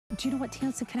Do you know what,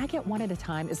 Tansy? Can I get one at a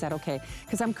time? Is that okay?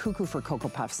 Because I'm cuckoo for Cocoa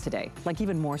Puffs today, like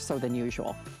even more so than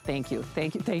usual. Thank you,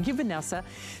 thank you, thank you, Vanessa.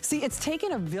 See, it's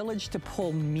taken a village to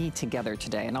pull me together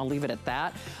today, and I'll leave it at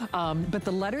that. But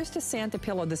the Letters to Santa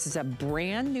pillow, this is a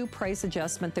brand new price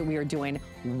adjustment that we are doing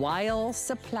while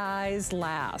supplies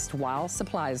last. While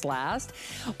supplies last.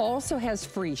 Also has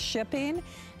free shipping,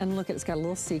 and look, it's got a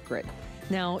little secret.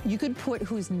 Now, you could put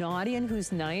who's naughty and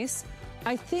who's nice.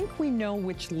 I think we know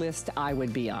which list I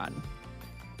would be on.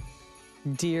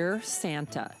 Dear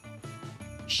Santa,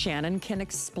 Shannon can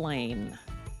explain.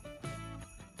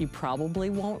 You probably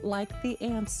won't like the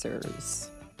answers.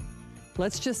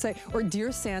 Let's just say, or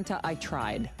Dear Santa, I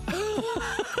tried.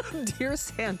 Dear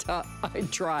Santa, I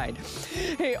tried.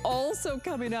 Hey, also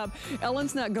coming up,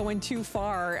 Ellen's not going too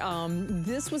far.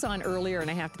 This was on earlier,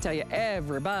 and I have to tell you,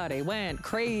 everybody went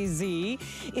crazy.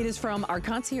 It is from our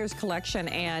Concierge collection,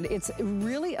 and it's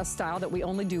really a style that we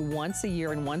only do once a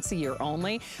year and once a year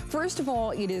only. First of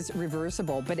all, it is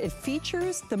reversible, but it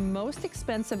features the most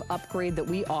expensive upgrade that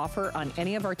we offer on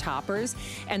any of our toppers,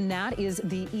 and that is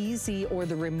the easy or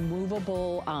the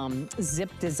removable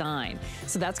zip design.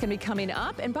 So that's gonna be coming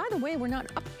up. And by the way, we're not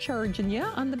upcharging you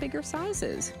on the bigger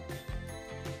sizes.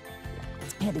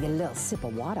 I had to get a little sip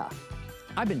of water.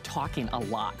 I've been talking a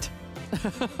lot.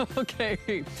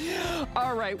 Okay.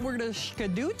 All right, we're gonna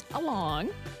skadoot along.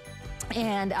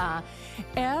 And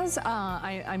as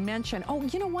I mentioned, oh,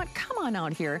 you know what? Come on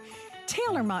out here.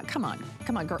 Taylor Mott, come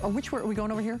on, girl. Oh, which way are we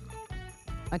going over here?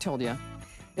 I told you.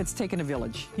 It's taken a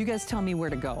village. You guys tell me where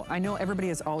to go. I know everybody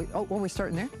is always, oh, we're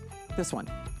starting there? This one.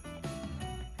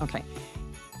 Okay.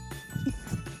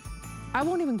 I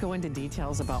won't even go into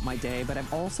details about my day, but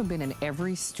I've also been in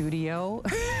every studio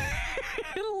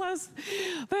in less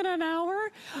than an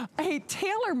hour. Hey,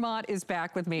 Taylor Mott is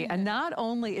back with me, and not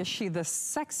only is she the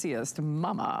sexiest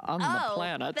mama on the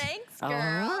planet. Thanks,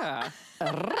 girl.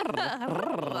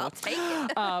 I'll take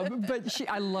it. But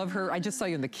I love her. I just saw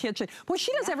you in the kitchen. Boy,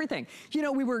 she does everything. You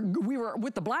know, we were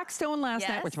with the Blackstone last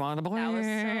night, which one of the boys. That was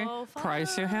so fun.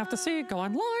 Price you have to see. Go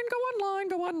online, go online,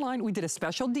 go online. We did a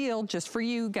special deal just for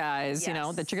you guys, you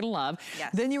know, that you're gonna love.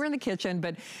 Then you were in the kitchen,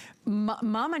 but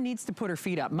Mama needs to put her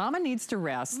feet up. Mama needs to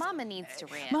rest. Mama needs to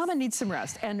rest. Mama needs some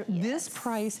rest. And this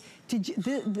price,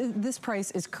 this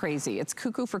price is crazy. It's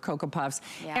cuckoo for Cocoa Puffs.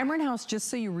 Emryn House, just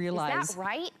so you realize. Is that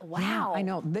right? Wow. Yeah, I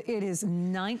know. It is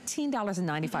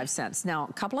 $19.95. Now,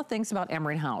 a couple of things about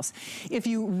Emryn House. If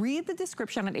you read the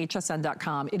description at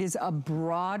hsn.com, it is a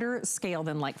broader scale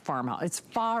than like Farmhouse. It's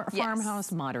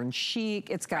Farmhouse, modern chic.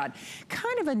 It's got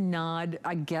kind of a nod,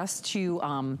 I guess, to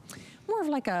more of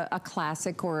like a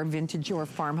classic or a vintage or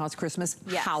Farmhouse Christmas.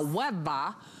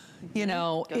 However, you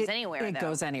know, it goes anywhere. It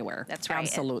goes anywhere. That's right.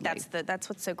 Absolutely. That's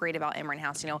what's so great about Emryn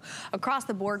House. You know, across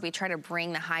the board, we try to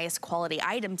bring the highest quality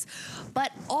items,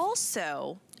 but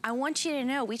also, I want you to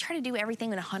know, we try to do everything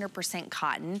with 100%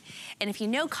 cotton. And if you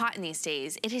know cotton these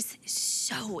days, it is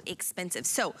so expensive.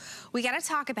 So we gotta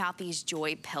talk about these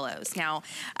Joy pillows. Now,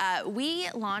 we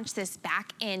launched this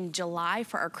back in July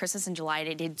for our Christmas in July, and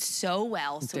it did so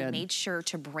well. So we made sure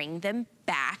to bring them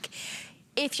back.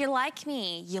 If you're like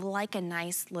me, you like a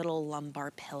nice little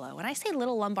lumbar pillow. When I say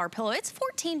little lumbar pillow, it's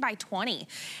 14 by 20.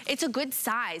 It's a good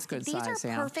size. Good These size,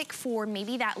 are perfect for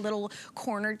maybe that little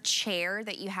corner chair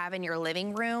that you have in your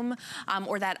living room,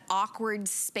 or that awkward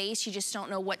space you just don't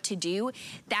know what to do.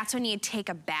 That's when you take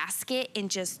a basket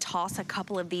and just toss a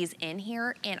couple of these in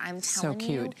here, and I'm telling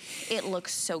you, it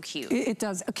looks so cute. It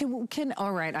does. Okay, well,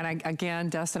 all right, and again,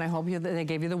 Dustin, I hope they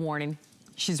gave you the warning.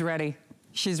 She's ready.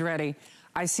 She's ready.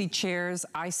 I see chairs,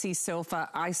 I see sofa,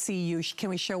 I see you. Can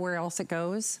we show where else it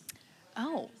goes?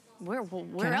 Oh, where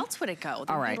else would it go?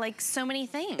 There'd be like so many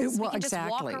things. Well, we could just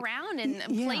walk around and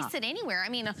place it anywhere. I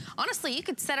mean, honestly, you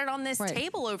could set it on this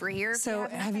table over here. So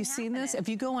have you seen this? If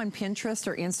you go on Pinterest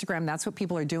or Instagram, that's what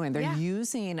people are doing. They're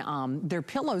using their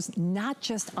pillows, not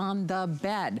just on the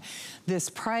bed. This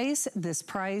price,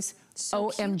 so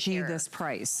OMG, this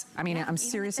price. I mean, I'm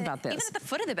serious about this. Even at the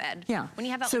foot of the bed. Yeah. When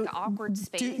you have that like awkward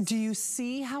space. Do you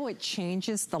see how it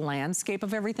changes the landscape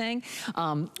of everything?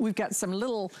 We've got some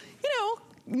little, you know,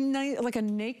 like a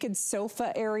naked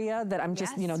sofa area that I'm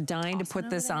just, you know, dying to put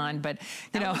this on, but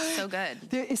you know, so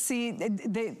good. See,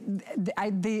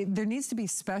 there needs to be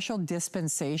special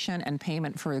dispensation and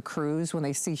payment for the crews when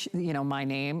they see, you know, my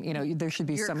name. You know, there should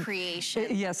be some creation.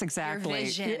 Yes, exactly.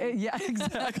 Your vision. Yeah,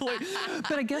 exactly.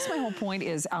 But I guess my whole point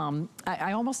is,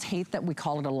 I almost hate that we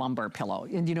call it a lumbar pillow,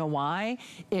 and you know why?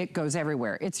 It goes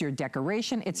everywhere. It's your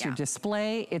decoration, it's your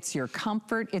display, it's your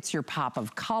comfort, it's your pop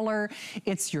of color,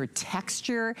 it's your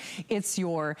texture. texture. It's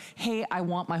your, hey, I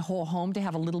want my whole home to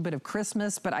have a little bit of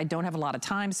Christmas, but I don't have a lot of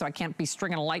time, so I can't be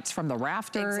stringing lights from the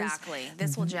rafters. Exactly.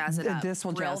 This will jazz it up. This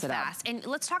will jazz it up. And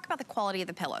let's talk about the quality of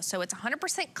the pillow. So it's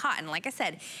 100% cotton. Like I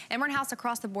said, EMYRN House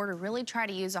across the board, we really try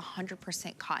to use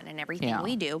 100% cotton in everything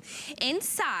we do.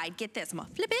 Inside, get this, I'm gonna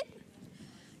flip it.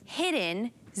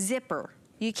 Hidden zipper.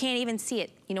 You can't even see it.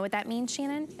 You know what that means,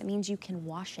 Shannon? It means you can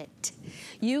wash it.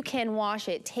 You can wash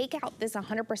it. Take out this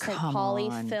 100%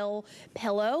 polyfill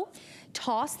pillow.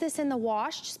 Toss this in the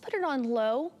wash. Just put it on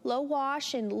low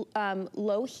wash and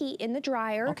low heat in the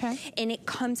dryer. Okay. And it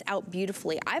comes out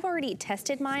beautifully. I've already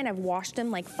tested mine. I've washed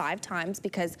them like 5 times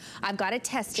because I've got to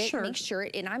test it, make sure,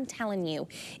 and I'm telling you,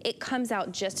 it comes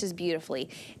out just as beautifully.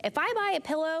 If I buy a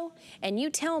pillow and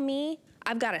you tell me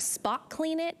I've got to spot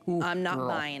clean it, I'm not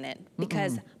buying it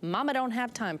because mama don't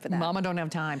have time for that. Mama don't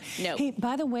have time. No. Hey,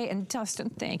 by the way, and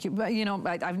Dustin, thank you. But you know,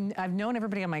 I've known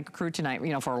everybody on my crew tonight,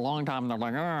 you know, for a long time. And they're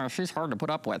like, oh, she's hard to put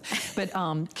up with. But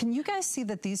can you guys see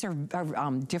that these are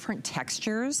different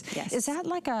textures? Yes. Is that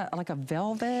like a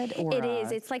velvet or? It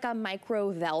is. It's like a micro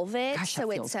velvet. Gosh,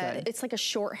 so it's like a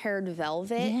short-haired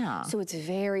velvet. Yeah. So it's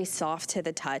very soft to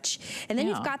the touch. And then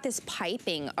you've got this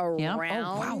piping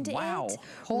around it. Wow.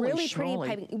 Holy really pretty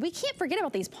piping. We can't forget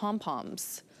about these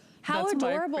pom-poms. How adorable.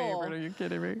 That's my favorite. Are you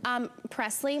kidding me?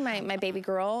 Presley, my baby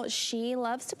girl, she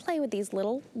loves to play with these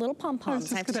little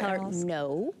pom-poms. I have to tell her,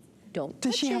 no, don't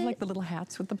touch Does she have like the little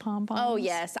hats with the pom-poms? Oh,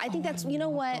 yes. I think that's, you know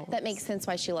what? That makes sense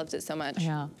why she loves it so much.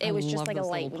 Yeah. It was just like a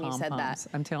light when you said that.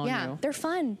 I'm telling you. Yeah, they're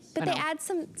fun. But they add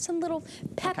some little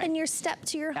pep in your step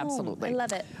to your home. Absolutely. I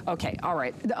love it. Okay, all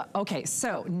right. Okay,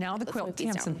 so now the quilt.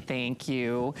 Tamsin, thank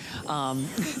you.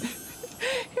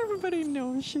 Everybody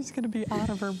knows she's going to be out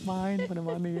of her mind when I'm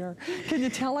on the air. Can you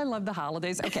tell I love the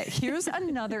holidays? Okay, here's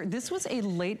another. This was a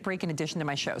late breaking addition to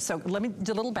my show. So let me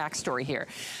do a little backstory here.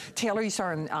 Taylor, you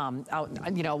saw her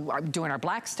out, you know, doing our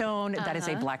Blackstone. That is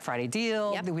a Black Friday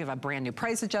deal. We have a brand new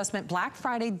price adjustment. Black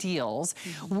Friday deals.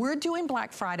 We're doing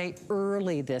Black Friday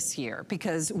early this year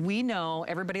because we know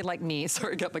everybody like me,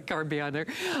 sorry, I got my card behind there,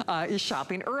 is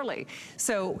shopping early.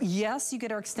 So yes, you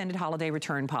get our extended holiday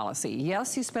return policy.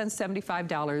 Yes, you spend $75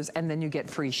 and then you get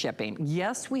free shipping.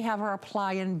 Yes, we have our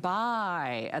apply and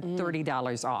buy at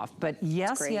 $30 off. But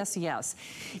yes, yes,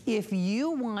 if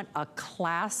you want a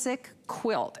classic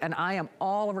quilt, and I am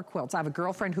all over quilts. I have a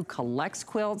girlfriend who collects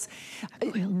quilts.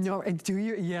 No, do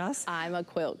you? Yes? I'm a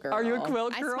quilt girl. Are you a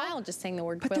quilt girl? I smile just saying the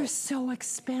word quilt. But they're so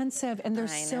expensive and they're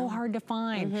so hard to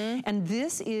find. And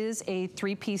this is a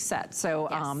 3-piece set. So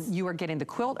you are getting the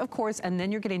quilt, of course, and then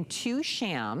you're getting 2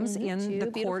 shams in the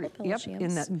cord.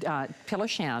 In the pillow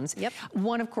shams.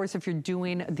 One, of course, if you're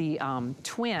doing the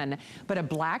twin, but a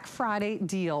Black Friday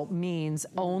deal means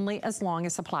only as long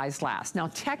as supplies last. Now,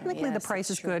 technically, the price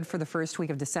is good for the first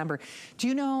week of December. Do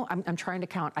you know, I'm trying to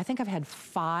count, I think I've had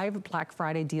 5 Black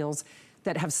Friday deals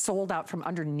that have sold out from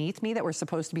underneath me that were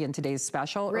supposed to be in today's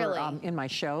special or in my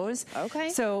shows.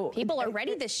 Okay. So people are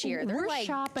ready this year. They're like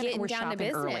getting down to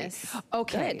business. Early.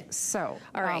 Okay. So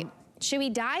all right. Should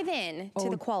we dive in to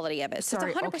the quality of it? So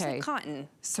it's 100% cotton.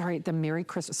 Sorry, the Merry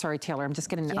Christmas. Sorry, Taylor, I'm just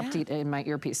getting an update in my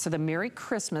earpiece. So the Merry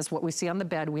Christmas, what we see on the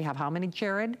bed, we have how many,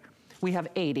 Jared? We have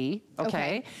 80,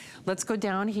 okay? Let's go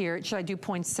down here. Should I do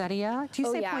poinsettia? Do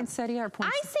you say poinsettia or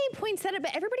poinsettia? I say poinsettia,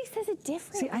 but everybody says it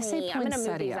differently. See, I say poinsettia. I'm gonna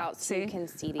move these out so you can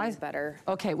see these better.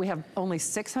 Okay, we have only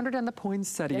 600 on the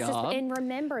poinsettia. And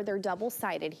remember, they're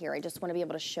double-sided here. I just wanna be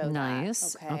able to show that.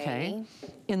 Nice, okay.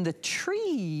 In the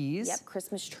trees. Yep,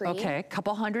 Christmas tree. Okay, a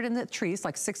couple hundred in the trees,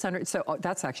 like 600. So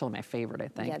that's actually my favorite, I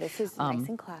think. Yeah, this is nice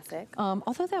and classic.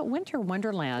 Although that Winter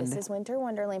Wonderland. This is Winter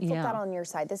Wonderland. Flip that on your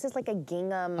side. This is like a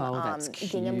gingham,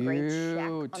 gingham green check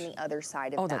on the other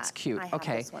side of that. Oh, that's cute.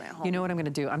 Okay. You know what I'm going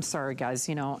to do? I'm sorry, guys.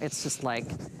 You know, it's just like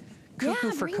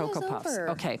cuckoo for Cocoa Puffs.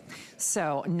 Okay.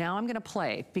 So now I'm going to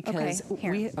play because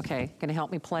going to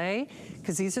help me play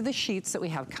because these are the sheets that we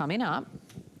have coming up.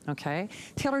 Okay.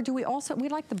 Taylor, do we also, we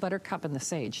like the buttercup and the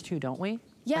sage too, don't we?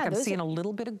 Yeah, like I'm seeing a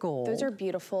little bit of gold. Those are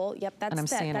beautiful. Yep, that's the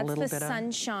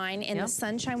sunshine, and the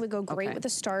sunshine would go great with the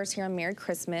stars here on Merry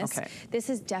Christmas. Okay. This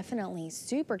is definitely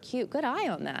super cute. Good eye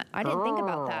on that. I didn't think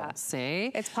about that.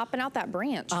 See? It's popping out that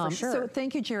branch for sure. So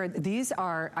thank you, Jared. These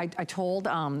are, I told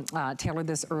Taylor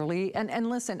this early, and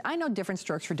listen, I know different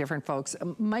strokes for different folks.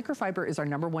 Microfiber is our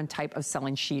 #1 type of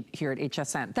selling sheet here at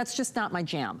HSN. That's just not my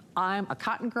jam. I'm a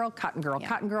cotton girl, cotton girl,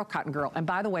 cotton girl, cotton girl. And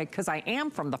by the way, because I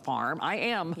am from the farm, I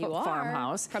am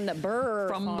Farmhouse. From the burr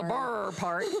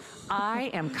part. I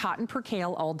am cotton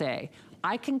percale all day.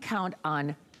 I can count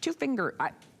on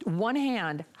one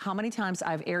hand how many times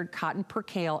I've aired cotton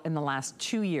percale in the last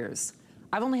 2 years.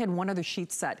 I've only had one other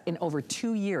sheet set in over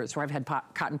 2 years where I've had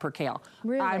cotton percale.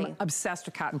 Really? I'm obsessed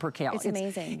with cotton percale. It's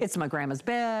amazing. It's my grandma's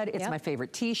bed. It's my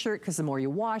favorite t-shirt because the more you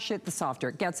wash it, the softer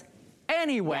it gets.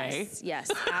 Anyway.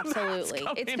 Yes, absolutely.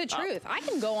 It's the truth. I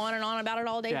can go on and on about it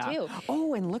all day too.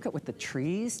 Oh, and look at with the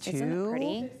trees too. Isn't it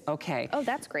pretty? Okay. Oh,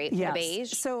 that's great. Yes. The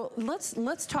beige. So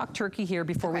let's talk turkey here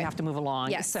before we have to move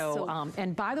along. Yes. So,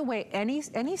 and by the way,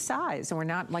 any size, and we're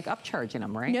not like upcharging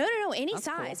them, right? No, any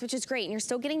size, which is great. And you're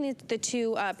still getting the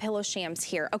two pillow shams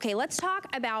here. Okay, let's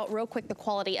talk about real quick the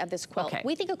quality of this quilt.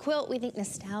 We think a quilt, we think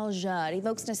nostalgia. It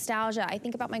evokes nostalgia. I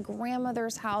think about my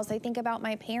grandmother's house. I think about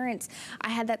my parents. I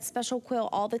had that special quilt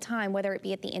all the time, whether it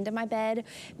be at the end of my bed,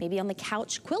 maybe on the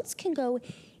couch. Quilts can go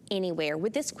anywhere.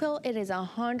 With this quilt, it is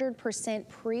 100%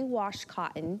 pre-washed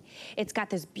cotton. It's got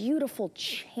this beautiful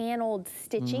channeled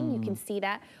stitching. You can see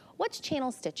that. What's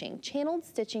channel stitching? Channeled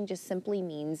stitching just simply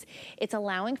means it's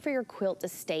allowing for your quilt to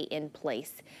stay in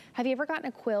place. Have you ever gotten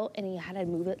a quilt and you had to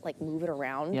move it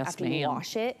around after you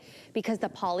wash it because the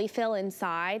polyfill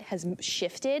inside has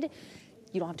shifted?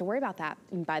 You don't have to worry about that.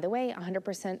 And by the way,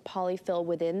 100% polyfill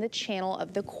within the channel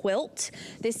of the quilt.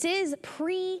 This is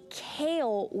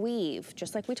pre-kale weave,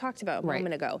 just like we talked about a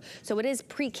moment ago. So it is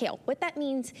pre-kale. What that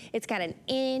means, it's got an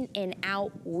in and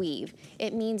out weave.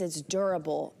 It means it's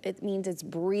durable. It means it's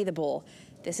breathable.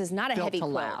 This is not a heavy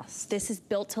quilt. This is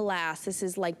built to last. This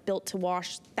is like built to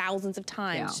wash thousands of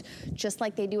times, just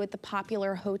like they do at the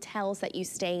popular hotels that you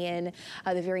stay in,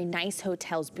 the very nice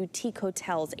hotels, boutique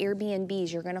hotels,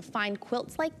 Airbnbs. You're gonna find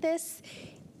quilts like this.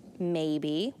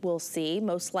 Maybe, we'll see,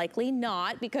 most likely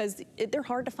not, because they're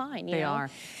hard to find, you know?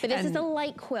 But this is a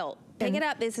light quilt. Pick it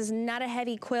up, this is not a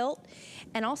heavy quilt.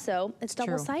 And also, it's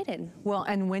double-sided. Well,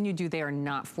 and when you do, they are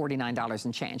not $49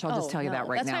 and change. I'll just tell you that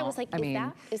right now. That's why I was like,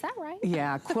 is that right?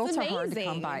 Yeah, quilts are hard to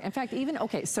come by. In fact, even,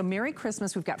 okay, so Merry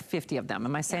Christmas, we've got 50 of them.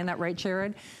 Am I saying that right,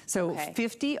 Jared? So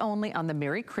 50 only on the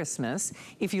Merry Christmas.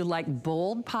 If you like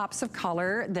bold pops of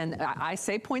color, then I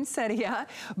say poinsettia,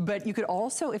 but you could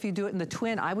also, if you do it in the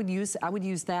twin, I would use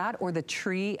that or the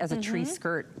tree as a tree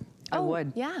skirt. I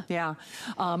would. Yeah.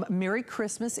 Merry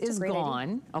Christmas is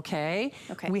gone, okay?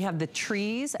 We have the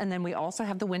trees, and then we also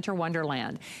have the Winter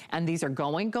Wonderland. And these are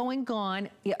going, gone.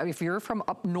 If you're from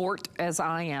up north, as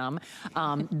I am,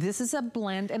 this is a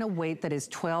blend and a weight that is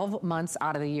 12 months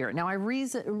out of the year. Now, I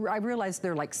realize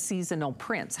they're like seasonal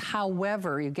prints.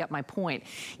 However, you get my point.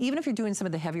 Even if you're doing some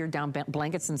of the heavier down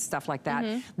blankets and stuff like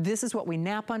that, this is what we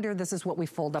nap under. This is what we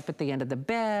fold up at the end of the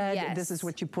bed. This is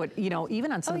what you put, you know,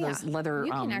 even on some of those leather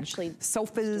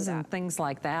sofas and things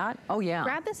like that. Oh yeah.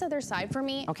 Grab this other side for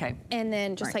me. Okay. And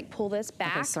then just like pull this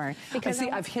back. Okay, sorry. Because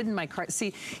I've hidden my cart.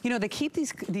 See, you know, they keep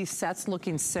these sets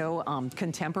looking so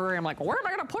contemporary. I'm like, where am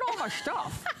I gonna put all my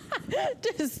stuff?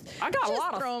 I got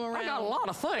a lot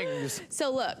of things.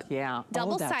 So look,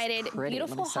 double-sided,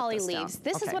 beautiful holly leaves.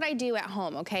 This is what I do at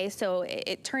home, okay? So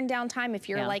it turn down time if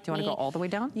you're like me. Do you want to go all the way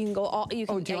down? You can go all, you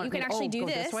can actually do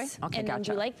this. Okay, and then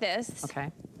do like this.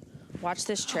 Okay. Watch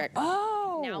this trick. Oh!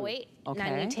 Now wait. Okay.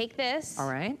 Now you take this. All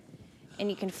right. And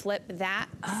you can flip that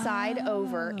side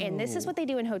over. And this is what they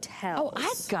do in hotels. Oh,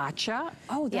 I gotcha.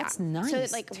 Oh, that's nice. So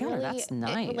it like Taylor, really, that's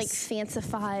nice. It like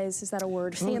fancifies, is that a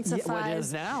word? Fancifies. Well, it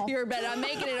is now. You're bet I'm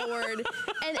making it a word.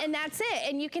 and that's it.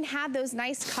 And you can have those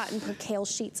nice cotton percale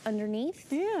sheets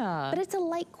underneath. Yeah. But it's a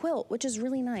light quilt, which is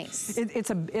really nice.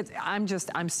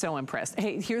 I'm so impressed.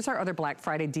 Hey, here's our other Black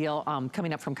Friday deal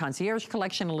coming up from Concierge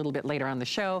Collection a little bit later on the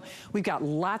show. We've got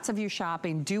lots of you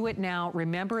shopping. Do it now.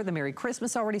 Remember, the Merry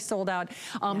Christmas already sold out.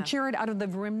 Jared, out of the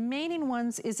remaining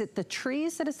ones, is it the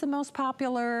trees that is the most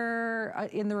popular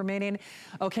in the remaining?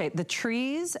 Okay, the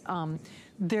trees,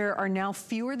 there are now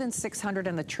fewer than 600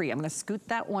 in the tree. I'm gonna scoot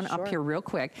that one up here real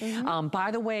quick. By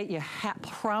the way, you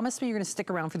promise me you're gonna stick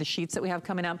around for the sheets that we have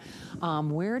coming up.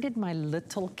 Where did my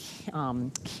little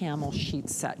camel sheet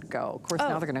set go? Of course,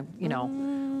 now they're gonna, you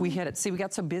know, we hit it. See, we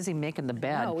got so busy making the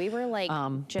bed. Oh, we were like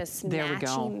just there we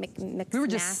go. We were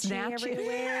just snatching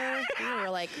everywhere. We were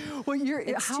like, well,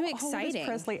 it's too exciting. How old is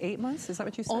Presley? 8 months? Is that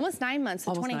what you said? Almost 9 months.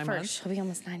 The 21st. She'll be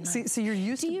almost 9 months. See, so you're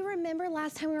used to. Do you remember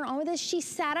last time we were on with this? She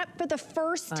sat up for the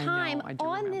first time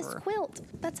on this quilt.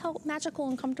 That's how magical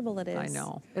and comfortable it is. I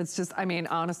know. It's just, I mean,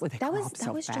 honestly, they grow up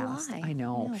so fast. That was July. I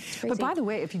know. But by the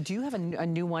way, if you do have a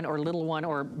new one or little one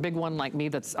or big one like me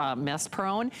that's mess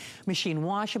prone, machine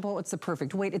washable, it's the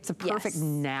perfect weight. It's a perfect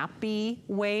nappy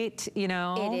weight, you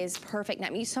know? It is perfect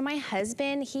nappy. So my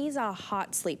husband, he's a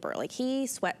hot sleeper. Like he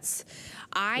sweats.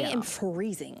 I am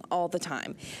freezing all the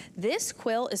time. This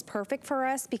quilt is perfect for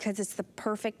us because it's the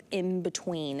perfect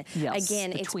in-between. Yes,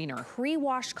 again, it's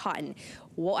pre-washed cotton.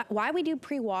 Why we do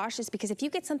pre-wash is because if you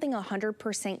get something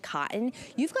 100% cotton,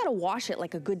 you've got to wash it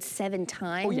like a good 7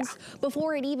 times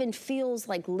before it even feels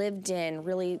like lived in,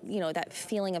 really, you know, that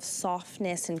feeling of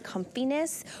softness and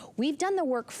comfiness. We've done the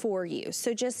work for you.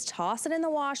 So just toss it in the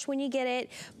wash when you get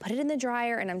it, put it in the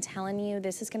dryer, and I'm telling you,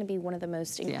 this is going to be one of the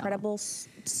most incredible,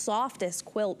 softest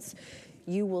quilts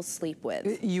you will sleep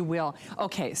with. You will.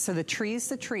 Okay, so the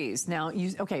trees. Now,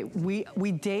 okay, we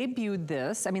debuted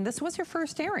this. I mean, this was your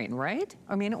first airing, right?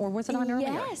 I mean, or was it on earlier?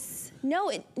 Yes.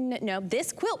 No, no,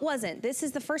 this quilt wasn't. This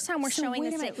is the first time we're showing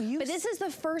this today. But this is the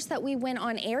first that we went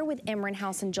on air with EMYRN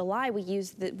HOUSE in July. We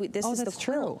used this is the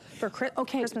quilt for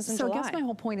Christmas in July. So I guess my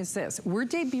whole point is this. We're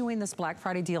debuting this Black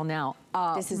Friday deal now.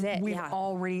 This is it, We've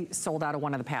already sold out of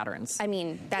one of the patterns. I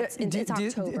mean, it's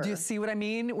October. Do you see what I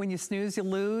mean? When you snooze, you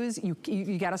lose.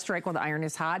 You got to strike while the iron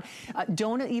is hot.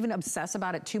 Don't even obsess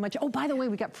about it too much. Oh, by the way,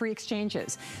 we got free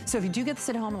exchanges. So if you do get this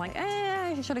at home, like,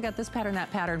 I should have got this pattern, that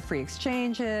pattern, free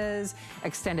exchanges,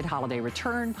 extended holiday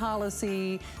return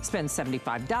policy, spend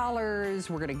 $75.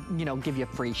 We're gonna, give you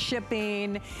free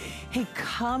shipping. Hey,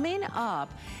 coming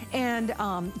up, and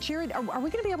Jared, are we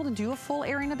gonna be able to do a full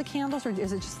airing of the candles, or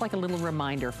is it just like a little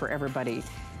reminder for everybody?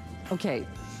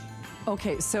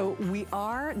 Okay, so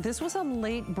this was a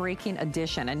late breaking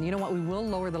edition, and you know what, we will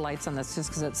lower the lights on this just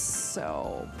because it's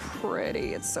so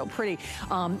pretty,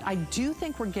 I do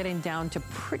think we're getting down to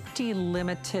pretty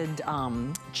limited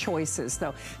choices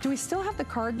though. Do we still have the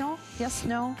cardinal? Yes,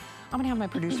 no? I'm gonna have my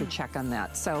producer check on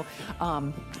that. So,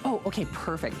 oh, okay,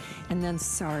 perfect. And then,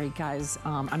 sorry guys,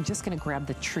 I'm just gonna grab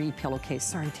the tree pillowcase.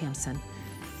 Sorry, Tamsin,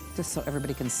 just so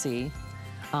everybody can see.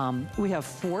 We have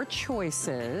 4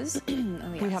 choices. Oh,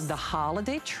 yes. We have the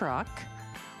holiday truck,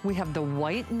 we have the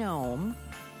white gnome,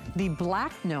 the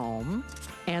black gnome,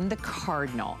 and the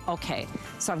cardinal. Okay,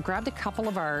 so I've grabbed a couple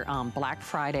of our Black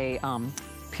Friday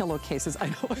pillowcases. I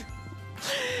know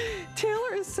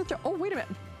Taylor is such a, oh, wait a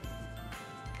minute.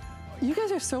 You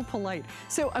guys are so polite.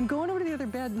 So I'm going over to the other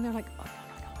bed and they're like, oh,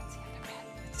 no, it's the other bed.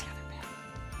 It's the other bed.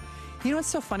 You know what's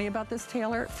so funny about this,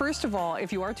 Taylor? First of all,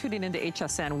 if you are tuning into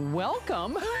HSN,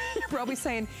 welcome. You're probably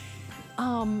saying,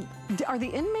 are the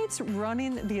inmates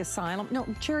running the asylum? No,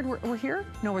 Jared, we're here?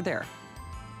 No, we're there.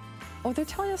 Oh, they're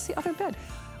telling us the other bed.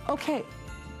 Okay.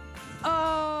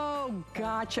 Oh,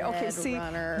 gotcha. Okay, see,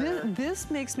 this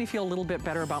makes me feel a little bit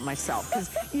better about myself, because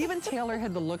even Taylor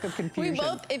had the look of confusion. We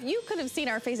both, if you could have seen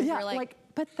our faces, we're like,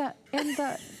 but the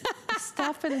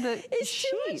stuff in the it's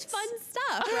sheets. Too much fun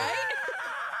stuff, right?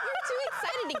 You're too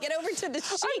excited to get over to the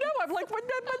sheet. I know, I'm like,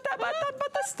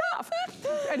 but the stuff.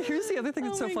 And here's the other thing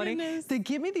that's so funny. Goodness. They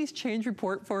give me these change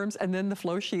report forms and then the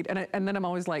flow sheet, and then I'm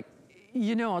always like,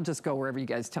 I'll just go wherever you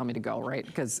guys tell me to go, right?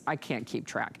 Because I can't keep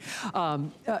track.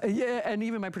 Yeah, and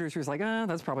even my producer is like,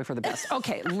 that's probably for the best.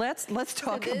 Okay, let's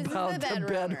talk about the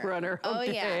bed runner. Oh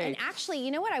okay. yeah, and actually,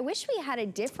 you know what? I wish we had a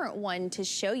different one to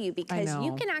show you, because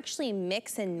you can actually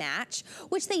mix and match,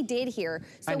 which they did here.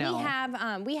 So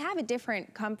we have a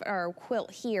different quilt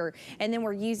here, and then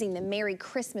we're using the Merry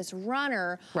Christmas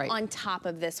runner on top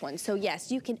of this one. So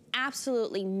yes, you can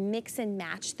absolutely mix and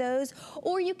match those,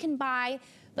 or you can buy,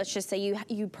 let's just say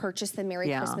you purchase the Merry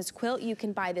Christmas quilt, you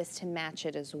can buy this to match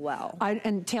it as well.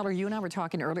 And Taylor, you and I were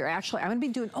talking earlier. Actually, I'm gonna be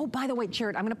doing, oh, by the way,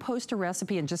 Jared, I'm gonna post a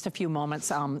recipe in just a few moments.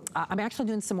 I'm actually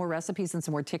doing some more recipes and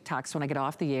some more TikToks when I get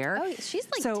off the air. Oh, she's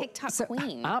like TikTok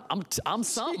queen. I'm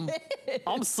something.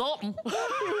 I'm something.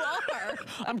 You are.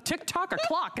 I'm TikTok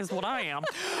o'clock is what I am.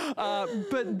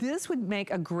 But this would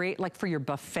make a great, like for your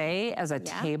buffet as a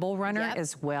table runner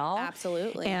as well.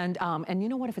 Absolutely. And you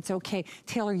know what, if it's okay,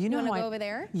 Taylor, you know how go over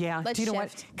there? Yeah. Let's do you know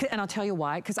shift. what? And I'll tell you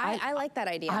why. Because I like that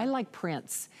idea. I like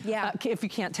prints. Yeah. If you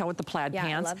can't tell with the plaid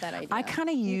pants. I love that idea. I kind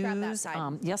of use,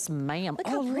 yes ma'am.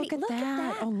 Look at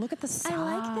that. Oh, look at the size. I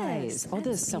like this. Oh,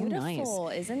 this is so nice. Beautiful,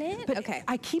 isn't it? But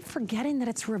I keep forgetting that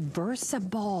it's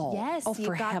reversible. Yes, oh,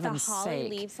 for heaven's got the holly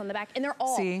sake. leaves on the back. And they're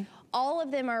all, all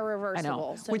of them are reversible. I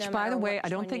know. So Which, by the way, I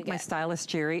don't think my stylist,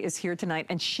 Jerry, is here tonight,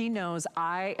 and she knows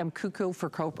I am cuckoo for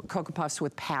Cocoa Puffs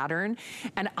with pattern.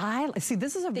 And see,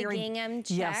 this is a very... gingham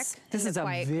check. Yes, this is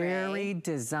a very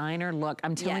designer look.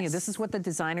 I'm telling you, this is what the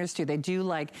designers do. They do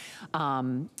like,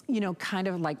 kind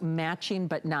of like matching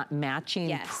but not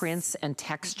matching prints and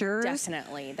textures.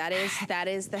 Definitely. That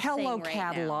is the Hello thing right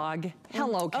catalog. now.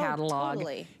 Hello catalog.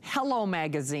 Totally. Hello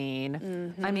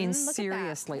magazine. I mean,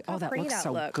 seriously. That. That looks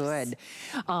so good.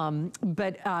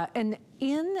 And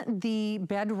in the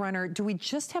bed runner, do we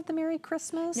just have the Merry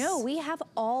Christmas? No, we have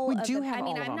all of them. I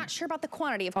mean, I'm not sure about the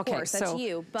quantity, of course, that's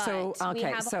you, but we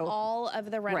have all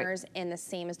of the runners in the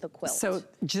same as the quilt. So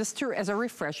just as a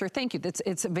refresher, thank you.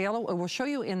 It's available. We'll show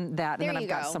you in that, and then I've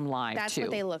got some live That's too.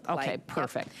 What they look like. Okay,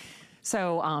 perfect.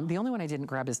 So the only one I didn't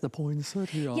grab is the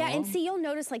poinsettia. Yeah, and see, you'll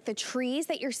notice like the trees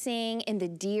that you're seeing and the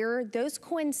deer, those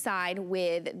coincide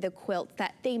with the quilt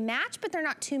that they match, but they're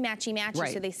not too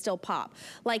matchy-matchy, so they still pop.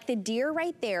 Like the deer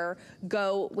right there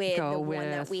go with the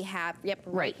one that we have,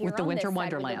 right here with the Winter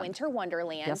Wonderland. The Winter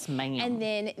Wonderland. Yes, ma'am. And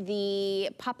then the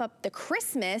pop-up, the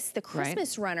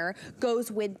Christmas runner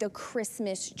goes with the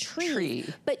Christmas tree.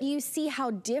 But you see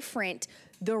how different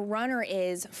the runner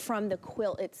is from the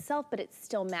quilt itself, but it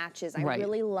still matches. I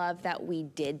really love that we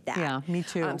did that. Yeah, me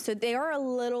too. So they are a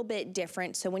little bit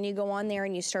different. So when you go on there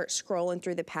and you start scrolling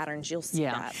through the patterns, you'll see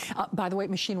that. By the way,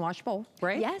 machine washable,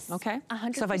 right? Yes. Okay.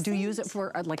 100%. So if I do use it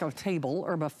for like a table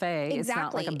or a buffet, it's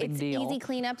not like a big deal. It's easy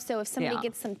cleanup. So if somebody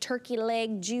gets some turkey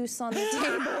leg juice on the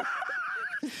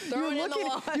table, throw it in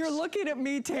the wash. You're looking at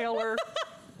me, Taylor.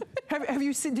 Have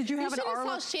you seen, did you have an Arlo? You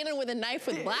should have saw Shannon with a knife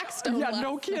with Blackstone. Yeah,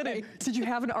 no kidding. Did you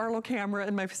have an Arlo camera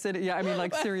in my vicinity? Yeah, I mean,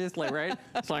 like, seriously, right?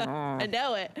 It's like, I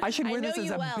know it. I should wear this as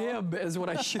a bib is what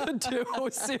I should do.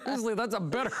 Seriously, that's a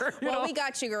better, Well, we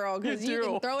got you, girl, because you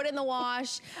can throw it in the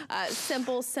wash.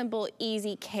 Simple,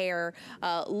 easy care,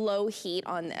 low heat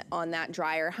on that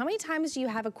dryer. How many times do you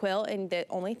have a quilt and the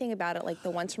only thing about it, like the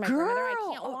ones from my grandmother,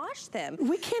 I can't wash them.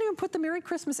 We can't even put the Merry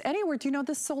Christmas anywhere. Do you know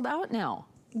this sold out now?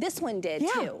 This one did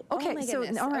too. Okay, oh my so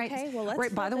goodness. all right. Okay, well, let's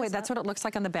right, by the way, that's what it looks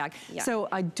like on the back. Yeah. So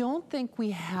I don't think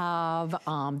we have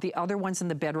the other ones in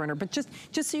the bed runner, but just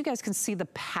so you guys can see the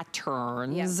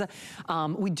patterns.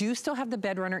 We do still have the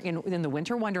bed runner in the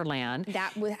Winter Wonderland.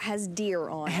 That has deer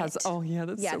on it. Oh yeah,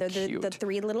 that's so cute. The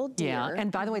three little deer. Yeah,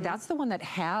 and by the way, that's the one that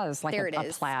has like a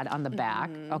plaid on the back.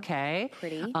 Okay.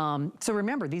 Pretty. So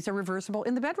remember, these are reversible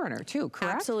in the bed runner too,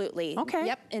 correct? Absolutely. Okay.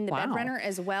 Yep, in the bed runner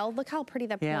as well. Look how pretty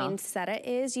the poinsettia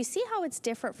is. You see how it's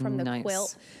different from the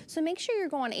quilt. So make sure you're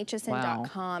going on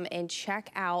hsn.com and check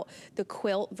out the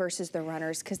quilt versus the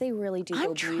runners because they really do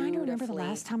go beautifully. I'm trying to remember the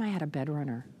last time I had a bed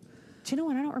runner. Do you know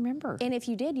what? I don't remember. And if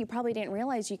you did, you probably didn't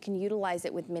realize you can utilize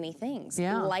it with many things.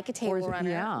 Yeah. Like a table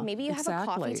runner. Maybe you have a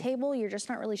coffee table, you're just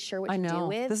not really sure what to do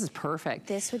with. This is perfect.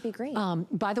 This would be great.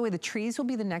 By the way, the trees will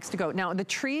be the next to go. Now, the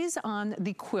trees on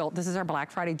the quilt, this is our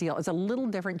Black Friday deal, is a little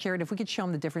different. Jared, if we could show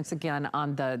them the difference again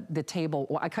on the table.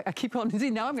 Well, I keep calling, see,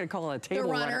 now I'm going to call it a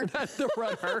table runner. The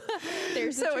runner.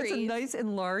 There's so it's a nice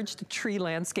enlarged tree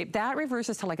landscape. That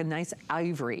reverses to like a nice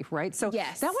ivory, right? So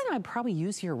that one I'd probably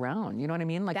use year round. You know what I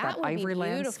mean? Like that ivory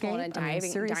landscape. On a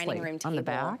dining room table. On the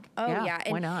back? Oh, yeah.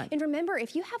 And, why not? And remember,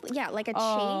 if you have, like a chase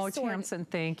Oh, Tamsin,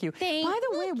 thank you. By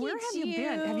the way, where have you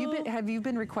been? Have you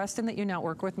been requesting that you not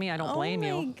work with me? I don't blame you.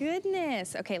 Oh, my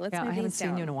goodness. Okay, let's move these down. I haven't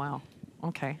seen you in a while.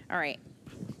 Okay. All right.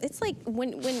 It's like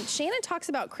when Shannon talks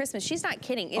about Christmas, she's not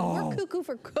kidding. We're cuckoo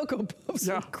for Cocoa Puffs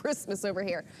for Christmas over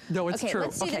here. No, it's true.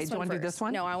 Let's do okay, this do you want to do this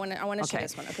one? No, I want to show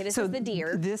this one. Okay, this is the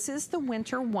deer. This is the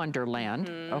Winter Wonderland.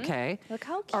 Okay. Look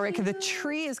how cute. All right, the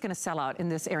tree is going to sell out in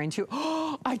this area too.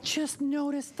 Oh, I just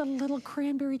noticed the little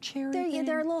cranberry cherry.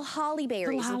 They're little holly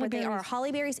berries. But they are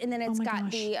holly berries, and then it's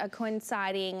got the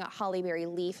coinciding holly berry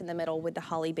leaf in the middle with the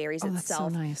holly berries itself. That's so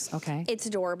nice. Okay. It's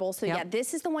adorable. So yeah,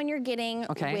 this is the one you're getting.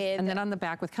 Okay. And then on the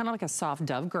back with kind of like a soft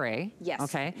dove gray. Yes.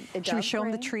 Okay. Should we show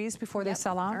them the trees before they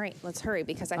sell out? All right, let's hurry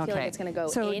because I feel like it's going to go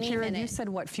any minute. So, Jared, you said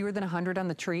what, fewer than 100 on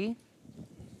the tree?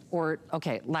 Or,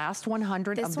 okay, last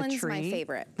 100 of the tree. This one's my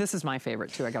favorite. This is my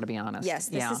favorite too, I gotta be honest. Yes,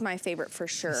 this is my favorite for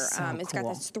sure. It's got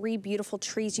these 3 beautiful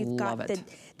trees. You've got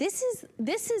this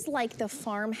is like the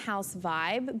farmhouse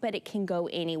vibe, but it can go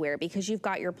anywhere because you've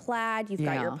got your plaid, you've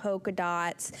got your polka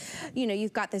dots, you know,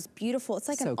 you've got this beautiful, it's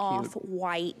like an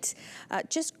off-white,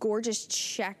 just gorgeous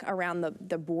check around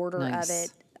the border of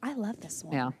it. I love this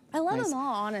one. Yeah. I love them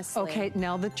all, honestly. Okay,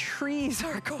 now the trees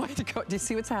are going to go, do you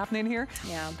see what's happening here?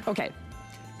 Yeah. Okay.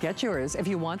 Get yours. If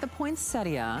you want the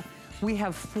poinsettia, we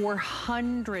have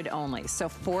 400 only. So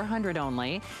 400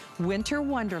 only. Winter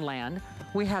Wonderland,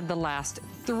 we have the last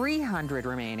 300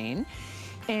 remaining.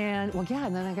 And well, yeah,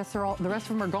 and then I guess the rest of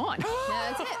them are gone.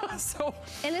 Yeah, that's it.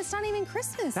 And it's not even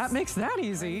Christmas. That makes that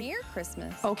easy. Or near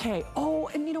Christmas. Okay. Oh,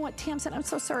 and you know what, Tamsin, I'm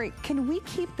so sorry. Can we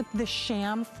keep the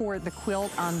sham for the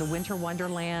quilt on the Winter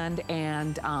Wonderland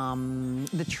and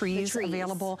the trees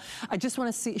available? I just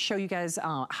want to show you guys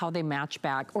how they match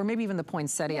back, or maybe even the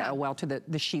poinsettia well to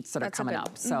the sheets that are coming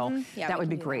up. So that would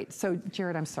be great. So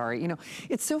Jared, I'm sorry. You know,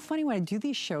 it's so funny when I do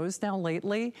these shows now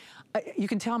lately. You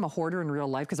can tell I'm a hoarder in real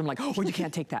life because I'm like, oh, you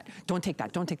can't take take that. Don't take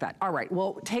that. Don't take that. All right.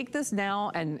 Well, take this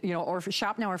now and, you know, or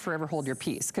shop now or forever hold your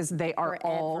peace, because they are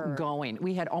all going.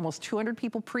 We had almost 200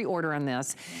 people pre-order on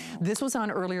this. This was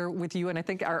on earlier with you and I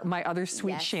think my other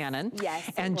sweet Shannon. Yes,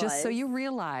 and just so you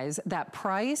realize that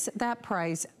price,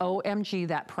 OMG,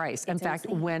 that price. In fact,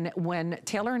 when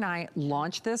Taylor and I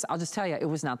launched this, I'll just tell you, it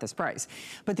was not this price.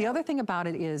 But the other thing about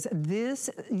it is this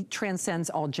transcends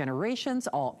all generations,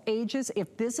 all ages.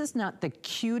 If this is not the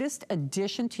cutest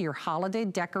addition to your holiday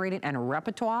decorating and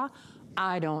repertoire,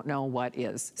 I don't know what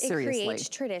is. Seriously. It creates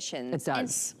traditions. It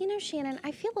does. And, you know, Shannon,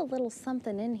 I feel a little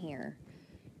something in here.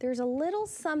 There's a little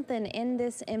something in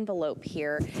this envelope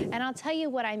here, and I'll tell you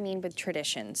what I mean with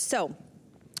tradition. So,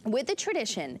 with the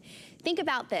tradition, think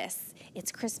about this.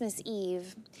 It's Christmas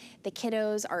Eve. The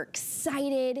kiddos are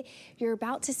excited. You're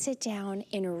about to sit down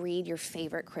and read your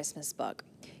favorite Christmas book.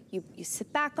 You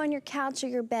sit back on your couch or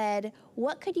your bed.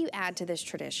 What could you add to this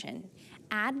tradition?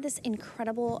 Add this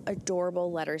incredible,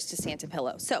 adorable letters to Santa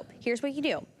pillow. So here's what you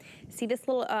do. See this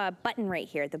little button right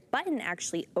here? The button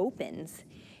actually opens,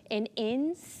 and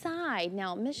inside,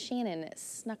 now Miss Shannon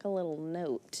snuck a little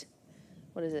note.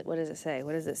 What is it? What does it say?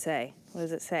 What does it say? What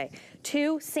does it say?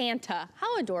 To Santa.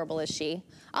 How adorable is she?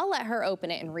 I'll let her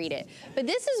open it and read it. But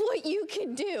this is what you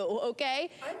can do, okay?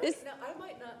 I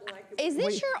might not like it. Is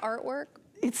this your artwork?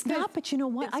 It's not, but you know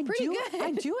what? I do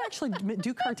actually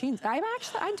do cartoons. I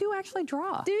do actually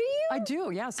draw. Do you? I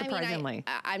do, yeah, surprisingly.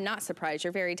 I mean, I'm not surprised.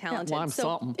 You're very talented. Yeah, well, I'm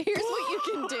something. Here's what you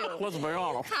can do. Let's be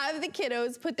honest. Have the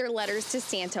kiddos put their letters to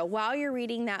Santa while you're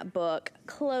reading that book.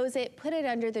 Close it, put it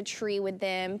under the tree with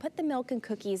them, put the milk and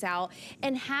cookies out,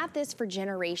 and have this for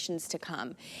generations to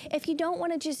come. If you don't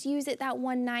want to just use it that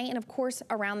one night, and of course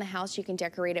around the house you can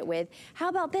decorate it with, how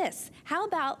about this? How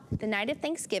about the night of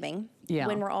Thanksgiving? Yeah.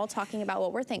 When we're all talking about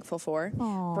what we're thankful for,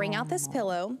 bring out this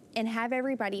pillow and have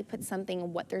everybody put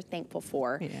something what they're thankful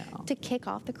for to kick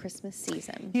off the Christmas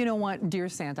season. You know what, dear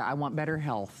Santa, I want better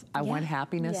health. I want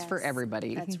happiness for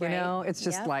everybody. That's right. You know, it's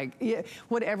just like,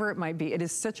 whatever it might be. It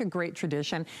is such a great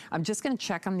tradition. I'm just going to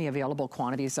check on the available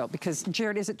quantities though, because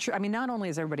Jared, is it true? I mean, not only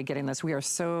is everybody getting this, we are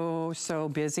so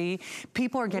busy.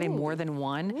 People are getting more than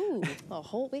one. Ooh,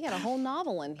 we got a whole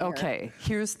novel in here. Okay,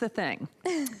 here's the thing.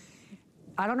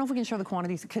 I don't know if we can show the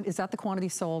quantities. Is that the quantity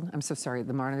sold? I'm so sorry,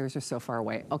 the monitors are so far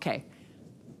away. Okay,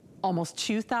 almost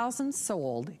 2,000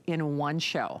 sold in one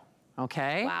show,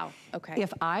 okay? Wow, okay.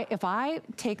 If I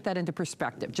take that into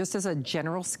perspective, just as a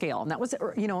general scale, and that was,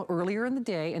 you know, earlier in the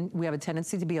day, and we have a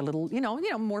tendency to be a little, you know,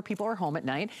 more people are home at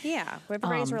night. Yeah,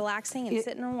 everybody's relaxing and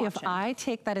sitting and watching. If I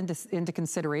take that into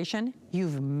consideration,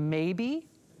 you've maybe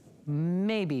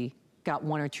got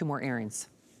 1 or 2 more airings.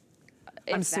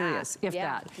 I'm serious, if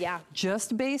that. Yeah.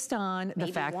 Just based on the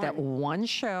fact that one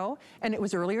show, and it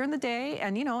was earlier in the day,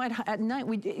 and you know, at night,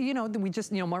 we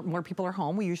just, you know, more people are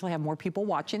home. We usually have more people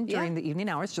watching during the evening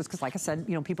hours, just because, like I said,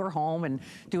 you know, people are home and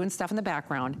doing stuff in the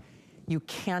background. You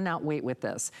cannot wait with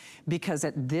this, because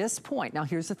at this point, now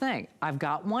here's the thing, I've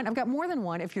got more than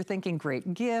one. If you're thinking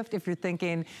great gift, if you're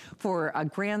thinking for a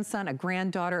grandson, a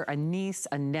granddaughter, a niece,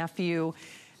 a nephew,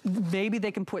 maybe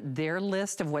they can put their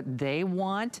list of what they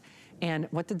want. And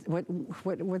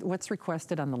what's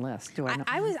requested on the list? Do I know?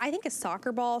 I think a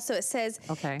soccer ball. So it says,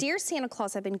 Dear Santa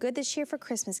Claus, I've been good this year for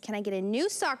Christmas. Can I get a new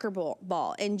soccer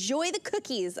ball? Enjoy the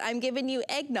cookies. I'm giving you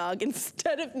eggnog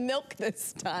instead of milk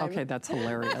this time. Okay, that's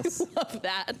hilarious. I love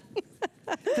that.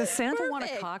 Does Santa want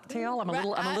a cocktail? I'm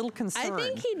a little concerned. I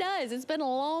think he does. It's been a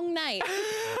long night.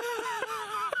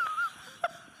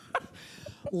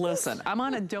 Listen, I'm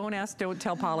on a don't ask, don't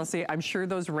tell policy. I'm sure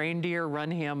those reindeer run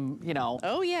him, you know.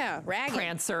 Oh yeah, ragged.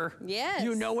 Prancer. Yes.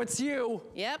 You know it's you.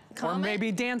 Yep. Comet. Or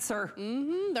maybe Dancer.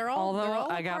 Mm-hmm. They're all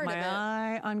I got my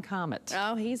eye on Comet.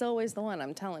 Oh, he's always the one,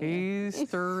 I'm telling you. He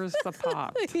stirs the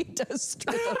pot. He does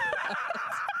stir the pot.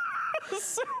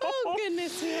 Oh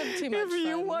goodness, we have too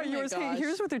much fun.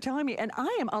 Here's what they're telling me, and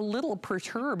I am a little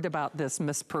perturbed about this,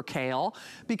 Miss Percale,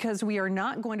 because we are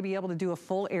not going to be able to do a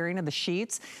full airing of the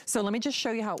sheets. So let me just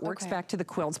show you how it works back to the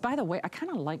quilts. By the way, I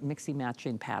kind of like mixing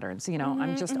matching patterns. You know,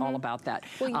 I'm just all about that.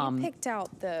 Well, you picked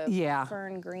out the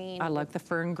fern green. I like the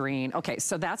fern green. Okay,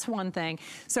 so that's one thing.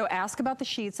 So ask about the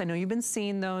sheets. I know you've been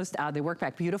seeing those. They work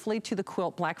back beautifully to the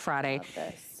quilt Black Friday. Love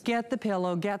this. Get the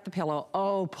pillow, get the pillow.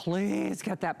 Oh, please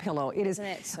get that pillow. Isn't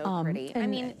it so pretty? I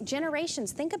mean,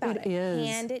 generations, think about it.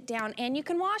 Hand it down, and you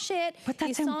can wash it. But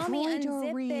that's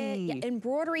embroidery.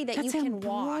 Embroidery that you can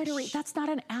wash. That's not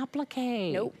an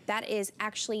applique. Nope, that is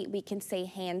actually, we can say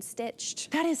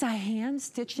hand-stitched. That is a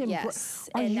hand-stitched embroidery. Yes,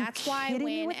 and that's why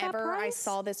whenever I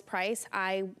saw this price,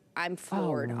 I I'm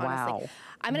floored, wow. honestly.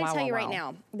 I'm gonna tell you right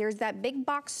now, there's that big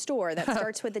box store that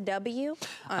starts with a W.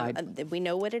 We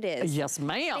know what it is. Yes,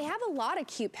 ma'am. They have a lot of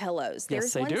cute pillows.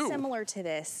 Yes, There's one they do. similar to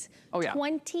this. Oh, yeah.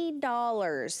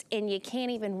 $20, and you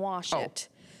can't even wash it.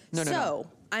 No.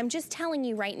 I'm just telling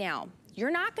you right now,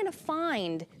 you're not gonna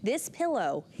find this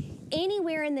pillow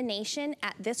anywhere in the nation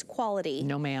at this quality.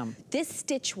 No, ma'am. This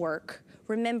stitch work,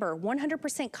 remember,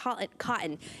 100%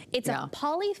 cotton. It's a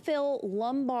polyfill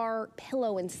lumbar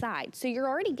pillow inside. So you're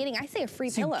already getting, I say, a free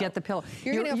pillow. You get the pillow.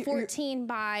 You're getting a 14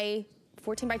 by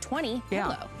 20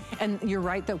 pillow. And you're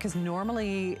right though, because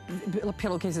normally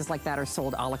pillowcases like that are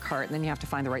sold a la carte, and then you have to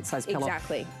find the right size pillow.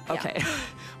 Exactly. Okay. Yeah.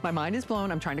 My mind is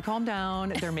blown. I'm trying to calm down.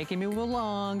 They're making me move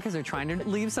along because they're trying to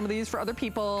leave some of these for other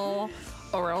people,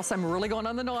 or else I'm really going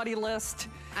on the naughty list.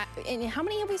 And how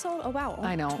many have we sold? Oh wow.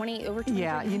 I know. 20, over 20.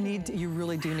 Yeah, you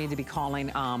really do need to be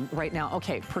calling right now.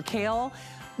 Okay, Percale.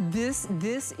 This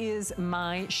is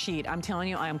my sheet. I'm telling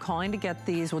you, I am calling to get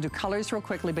these. We'll do colors real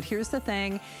quickly, but here's the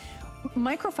thing.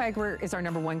 Microfiber is our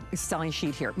 #1 selling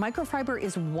sheet here. Microfiber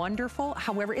is wonderful.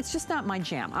 However, it's just not my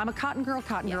jam. I'm a cotton girl,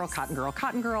 cotton girl, cotton girl,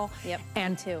 cotton girl. Yep,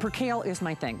 and me too. Percale is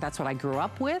my thing. That's what I grew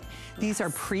up with. These are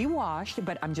pre-washed,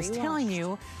 but I'm just telling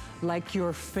you, like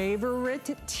your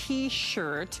favorite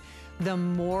t-shirt, the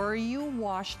more you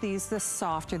wash these, the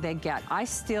softer they get. I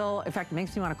still, in fact, it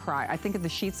makes me want to cry. I think of the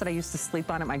sheets that I used to sleep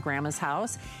on at my grandma's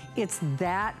house. It's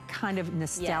that kind of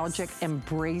nostalgic,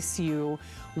 embrace you,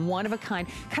 one of a kind.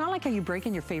 Kind of like how you break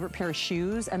in your favorite pair of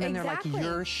shoes and then they're like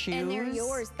your shoes. And they're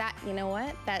yours. That, you know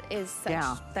what? That is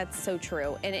such, that's so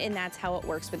true. And that's how it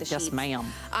works with the sheets. Yes, ma'am.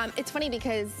 It's funny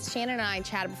because Shannon and I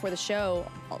chatted before the show.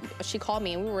 She called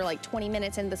me and we were like 20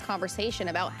 minutes into this conversation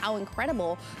about how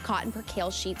incredible cotton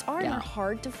Percale sheets are. And they're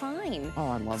hard to find. Oh,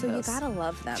 I love this. So you gotta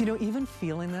love them. Do you know, even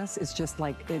feeling this is just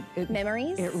like,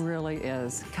 memories? It really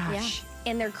is. Gosh. Yeah.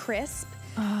 And they're crisp.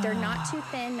 They're not too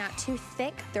thin, not too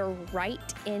thick. They're right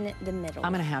in the middle.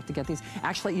 I'm gonna have to get these.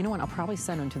 Actually, you know what? I'll probably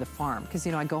send them to the farm because,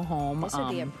 you know, I go home. This would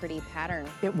be a pretty pattern.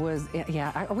 It was,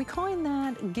 yeah. Are we calling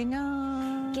that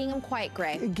gingham? Gingham quiet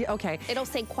gray. Okay. It'll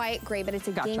say quiet gray, but it's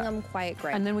a gingham quiet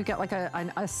gray. And then we've got like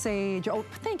a sage. Oh,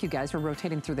 thank you guys for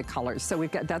rotating through the colors. So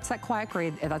we've got, that's that quiet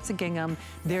gray. That's a gingham.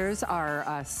 There's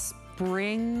our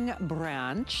spring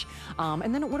branch.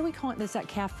 And then what do we call it? There's that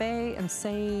cafe and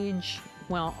sage.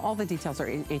 Well, all the details are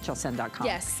hsn.com.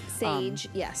 Yes, sage,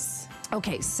 yes.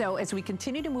 Okay, so as we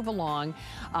continue to move along,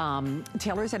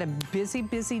 Taylor's had a busy,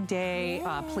 busy day.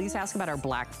 Please ask about our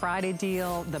Black Friday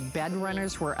deal. The bed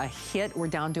runners were a hit. We're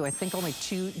down to, I think, only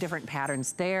 2 different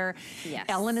patterns there. Yes.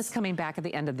 Ellen is coming back at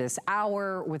the end of this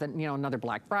hour with another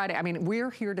Black Friday. I mean,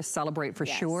 we're here to celebrate for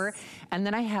sure. And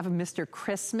then I have Mr.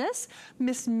 Christmas.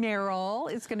 Miss Merrill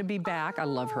is going to be back. I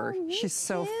love her. She's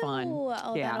so fun.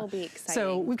 Oh, that'll be exciting.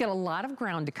 So we've got a lot of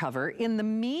ground to cover. In the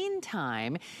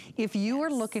meantime, if you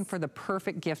are looking for the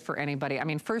perfect gift for anybody, I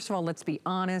mean, first of all, let's be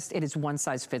honest, it is one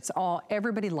size fits all.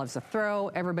 Everybody loves a throw.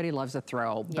 Everybody loves a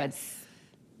throw. But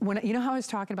when, you know how I was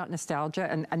talking about nostalgia,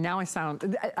 and now I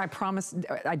sound, I promise,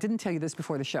 I didn't tell you this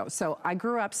before the show. So I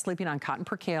grew up sleeping on cotton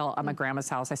Percale at my grandma's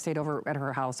house. I stayed over at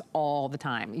her house all the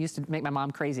time. It used to make my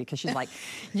mom crazy because she's like,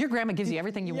 your grandma gives you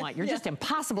everything you want. You're just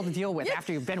impossible to deal with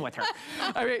after you've been with her.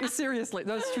 I mean, seriously,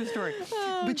 that's a true story.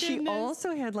 But she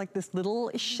also had like this little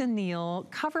chenille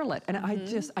coverlet. And I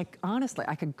honestly,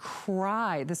 I could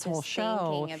cry this whole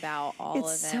show. Thinking about all of it.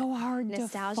 It's so hard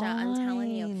nostalgia, to find. I'm telling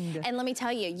you. And let me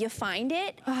tell you, you find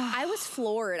it, I was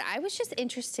floored. I was just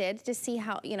interested to see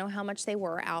how, you know, how much they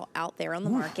were out there on the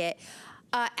market.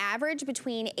 Average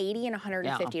between $80 and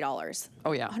 $150.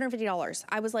 Oh yeah. $150.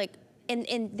 I was like,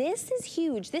 and this is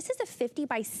huge. This is a 50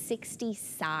 by 60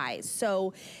 size.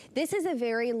 So this is a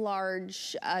very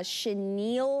large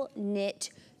chenille knit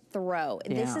throw.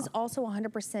 This is also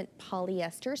 100%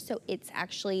 polyester, so it's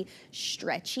actually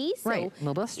stretchy. So right, a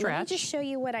little bit of stretch. Let me just show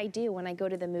you what I do when I go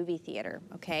to the movie theater,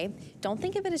 okay? Don't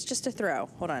think of it as just a throw.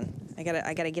 Hold on, I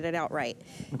gotta get it out right.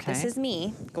 Okay. This is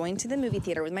me going to the movie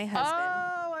theater with my husband.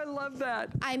 Oh, I love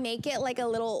that. I make it like a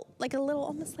little,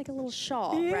 almost like a little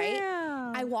shawl, right?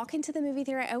 I walk into the movie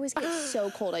theater, I always get so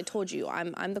cold. I told you,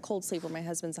 I'm the cold sleeper, my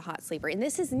husband's a hot sleeper, and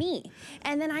this is me.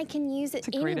 And then I can use it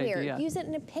anywhere. Use it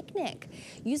in a picnic.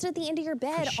 Use it at the end of your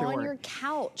bed, on your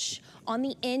couch, on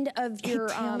the end of your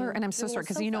Taylor, and I'm so sorry,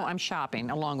 because you know I'm shopping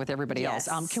along with everybody else.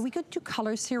 Can we go do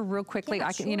colors here real quickly? Yeah,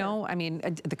 I can, you know, I mean,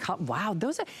 wow,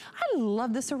 those are, I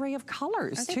love this array of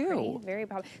colors too. Pretty, very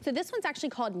popular. So this one's actually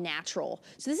called Natural.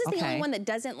 So this is the only one that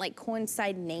doesn't like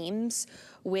coincide names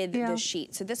with the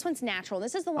sheet. So this one's Natural.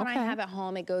 This is the one I have at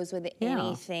home. It goes with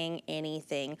anything,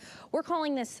 anything. We're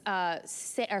calling this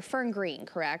Fern Green,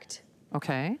 correct?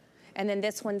 Okay. And then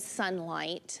this one's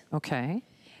Sunlight. Okay.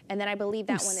 And then I believe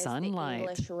that one is sunlight. the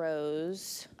English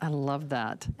rose. I love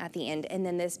that. At the end. And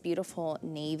then this beautiful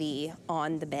navy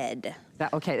on the bed.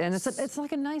 Okay, and it's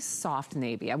like a nice soft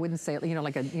navy. I wouldn't say, you know,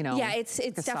 like a, you know. Yeah, it's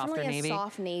like definitely a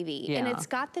soft navy. Yeah. And it's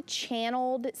got the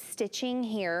channeled stitching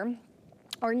here.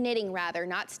 Or knitting rather,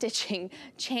 not stitching,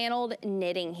 channeled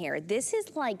knitting here. This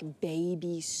is like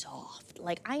baby soft.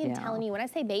 Like I am telling you, when I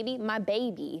say baby, my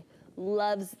baby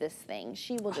loves this thing.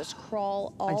 She will just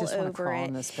crawl all over it. I just want to crawl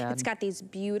on this bed. It's got these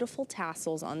beautiful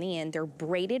tassels on the end. They're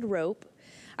braided rope.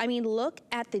 I mean, look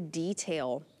at the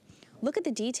detail. Look at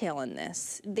the detail in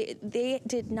this. They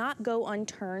did not go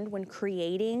unturned when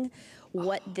creating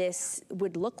what this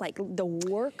would look like. The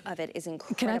work of it is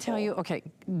incredible. Can I tell you, okay,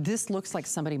 this looks like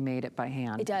somebody made it by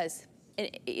hand. It does.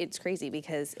 It's crazy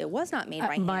because it was not made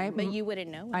by hand, but you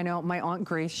wouldn't know. I know. My Aunt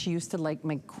Grace, she used to like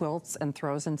make quilts and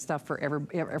throws and stuff for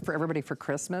everybody for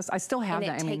Christmas. I still have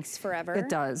that. And it takes forever. It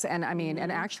does. And I mean,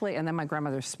 and actually, and then my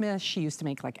grandmother Smith, she used to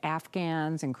make like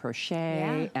Afghans and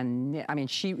crochet and knit. I mean,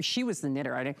 she was the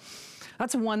knitter.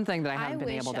 That's one thing that I haven't been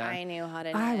able to. I knew how to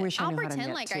knit. I wish I knew how to knit too.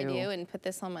 I'll pretend like I do and put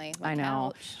this on my couch. I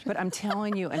know. But I'm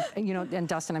telling you, and you know, and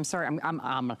Dustin, I'm sorry,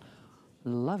 I'm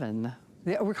loving.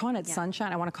 We're calling it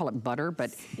sunshine. I want to call it butter, but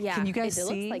can you guys see? It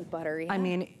looks like butter. Yeah. I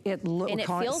mean, it looks. And it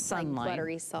feels like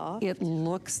buttery soft. It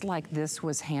looks like this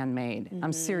was handmade.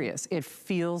 I'm serious. It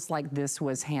feels like this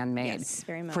was handmade. Yes,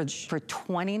 very much. For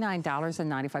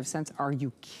 $29.95. Are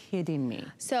you kidding me?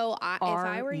 So if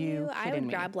I were you, I would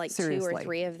grab like 2 or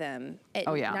 3 of them.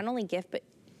 Not only gift, but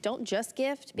don't just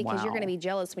gift because you're going to be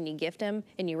jealous when you gift them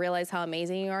and you realize how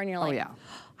amazing you are, and you're like, I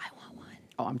want one.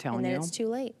 Oh, I'm telling you. And then it's too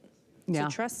late. So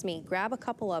trust me, grab a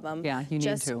couple of them. Yeah, you need to.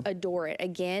 Just adore it.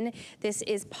 Again, this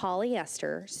is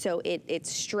polyester, so it's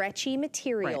stretchy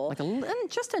material. Right. Like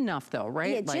just enough though,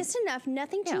 right? Yeah, like, just enough.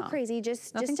 Nothing too crazy,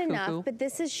 just enough. But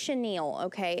this is chenille,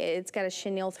 okay? It's got a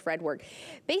chenille thread work.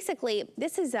 Basically,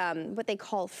 this is what they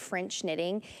call French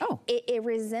knitting. Oh. It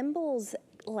resembles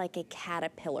like a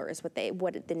caterpillar is what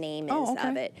the name is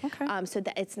of it. Okay. So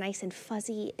that it's nice and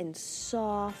fuzzy and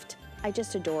soft. I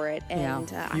just adore it,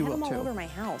 and I have them all over my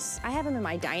house. I have them in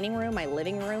my dining room, my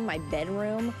living room, my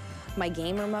bedroom, my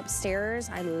game room upstairs.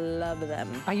 I love them.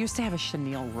 I used to have a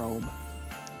chenille robe.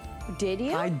 Did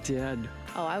you? I did.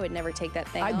 Oh, I would never take that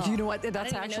thing off. You know what?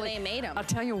 That's I didn't even know they made them. I'll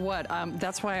tell you what.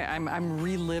 That's why I'm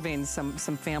reliving some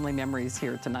family memories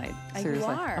here tonight.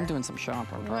 Seriously, you are. I'm doing some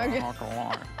shopping.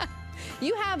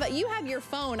 You have your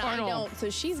phone, I don't, so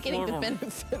she's getting the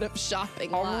benefit of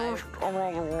shopping live.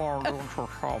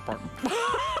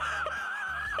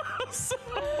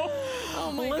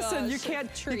 Oh my Listen, gosh,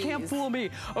 you can't fool me.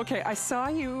 Okay, I saw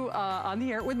you on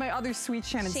the air with my other sweet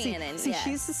Shannon. See,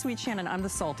 she's the sweet Shannon, I'm the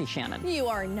salty Shannon. You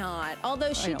are not.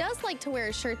 Although she does like to wear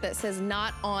a shirt that says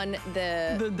not on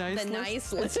the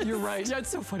nice list. You're right. Yeah, it's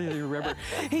so funny that you remember.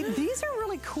 Hey, these are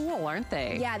really cool, aren't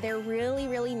they? Yeah, they're really,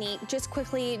 really neat. Just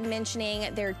quickly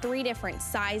mentioning, there are 3 different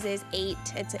sizes,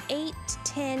 it's 8,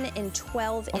 10, and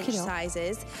 12-inch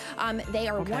sizes. They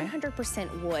are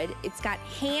 100% wood. It's got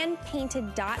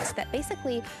hand-painted dots that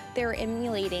basically they're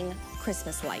emulating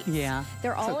Christmas lights. Yeah.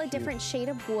 They're all a different shade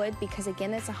of wood because,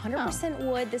 again, it's 100%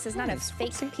 wood. This is not a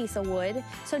fake piece of wood.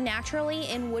 So naturally,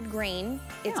 in wood grain,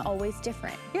 it's always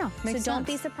different. Yeah, makes sense. So don't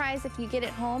be surprised if you get it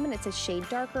home and it's a shade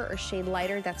darker or shade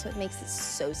lighter. That's what makes it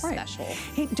so special.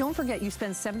 Hey, don't forget, you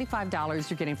spend $75,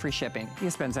 you're getting free shipping.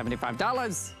 You spend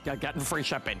 $75, you're getting free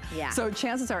shipping. Yeah. So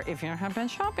chances are, if you have been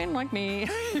shopping like me,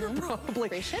 you're probably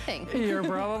free shipping. You're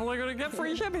probably going to get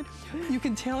free shipping. You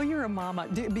can tell you're a mama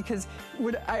because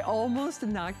I almost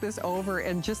knocked this over,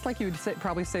 and just like you would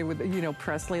probably say with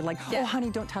Presley, like, oh honey,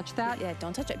 don't touch that. Yeah,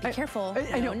 don't touch it. Be careful.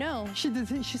 I know. No.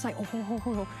 She's like,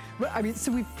 oh. But I mean,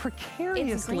 so we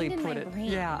precariously put it.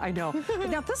 Yeah, I know.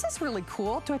 Now this is really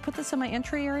cool. Do I put this in my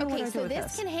entry area? Okay, so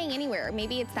this can hang anywhere.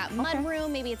 Maybe it's that mud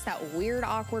room. Maybe it's that weird,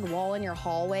 awkward wall in your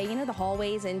hallway. You know, the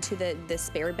hallways into the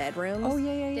spare bedrooms. Oh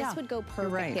yeah. This would go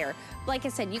perfect there. Like I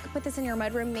said, you could put this in your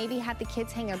mudroom. Maybe have the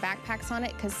kids hang their backpacks on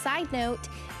it. Because side note,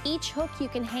 each hook you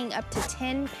can hang up to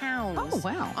 10 pounds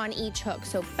on each hook.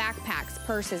 So backpacks,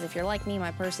 purses. If you're like me,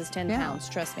 my purse is 10 pounds.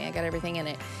 Trust me, I got everything in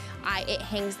it. It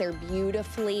hangs there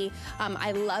beautifully.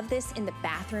 I love this in the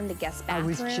bathroom, the guest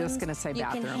bathrooms. I was just gonna say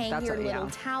bathroom. You can hang your little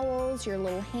towels, your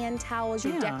little hand towels,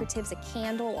 your decoratives, a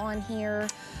candle on here.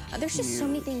 There's just so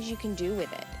many things you can do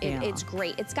with it. It's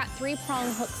great. It's got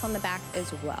 3-prong hooks on the back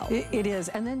as well. It is.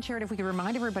 And then, Jared, if we could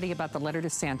remind everybody about the Letter to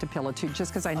Santa pillow too,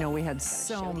 just because I know we had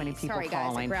so many people calling.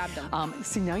 Sorry, guys, I grabbed them.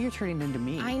 See, now you're turning into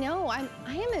me. I know. I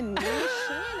am a mini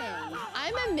Shannon. I'm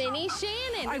I'm a mini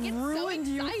Shannon. I've ruined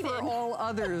you for all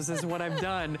others is what I've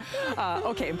done.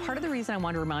 Okay, and part of the reason I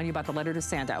want to remind you about the letter to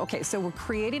Santa. Okay, so we're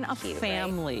creating a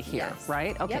family here,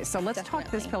 right? Okay, yep, so let's talk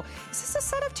this pillow. Is this a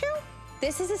set of 2?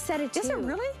 This is a set of 2. Is it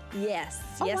really? Yes.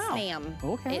 Oh, yes, wow. ma'am.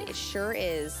 Okay. It sure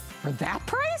is. For that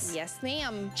price? Yes,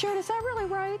 ma'am. Jared, is that really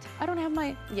right? I don't have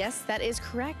my... Yes, that is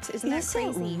correct. Isn't that crazy?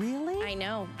 Is it really? I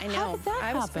know, I know. How did that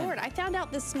I was happen? floored. I found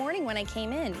out this morning when I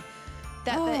came in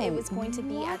that it was going to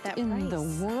be at that price. What in the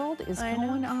world is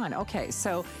going on? Okay,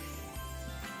 so...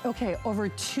 Okay, over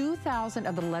 2,000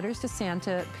 of the letters to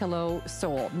Santa pillow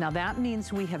sold. Now that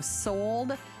means we have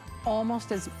sold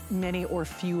almost as many or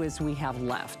few as we have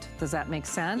left. Does that make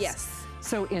sense? Yes.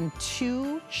 So in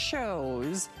 2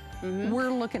 shows,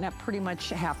 we're looking at pretty much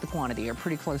half the quantity, or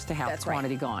pretty close to half the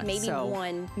quantity gone. Maybe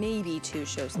 1, maybe 2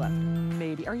 shows left.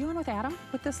 Maybe. Are you on with Adam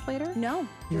with this later? No.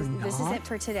 You're this is not? it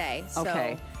for today. So.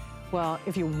 Okay. Well,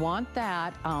 if you want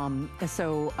that,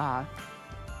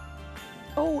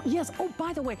 oh, yes. Oh,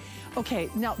 by the way. Okay,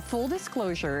 now, full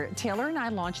disclosure, Taylor and I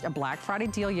launched a Black Friday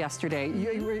deal yesterday.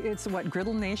 It's what,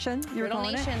 Griddle Nation? Griddle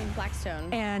Nation,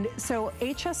 Blackstone. And so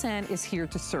HSN is here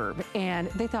to serve. And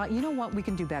they thought, you know what, we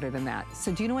can do better than that.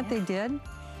 So do you know what they did?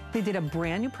 They did a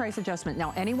brand new price adjustment.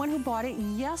 Now, anyone who bought it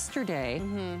yesterday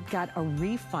got a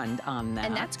refund on that.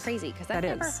 And that's crazy, because I've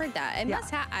never heard that. It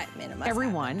must have, I mean, it must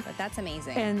everyone. Happen, but that's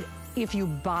amazing. And if you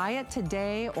buy it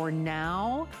today or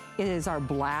now, it is our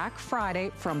Black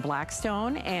Friday from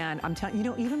Blackstone. And I'm telling you,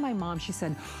 know, even my mom, she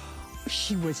said,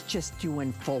 she was just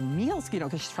doing full meals, you know,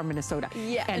 because she's from Minnesota.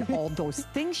 Yeah. And all those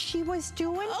things she was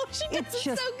doing. Oh, she does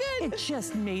it so good. It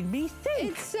just made me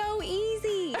think. It's so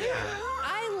easy.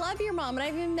 I love your mom, and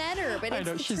I've even met her, but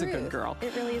it's the she's truth. a good girl.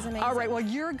 It really is amazing. All right, well,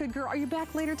 you're a good girl. Are you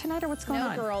back later tonight, or what's going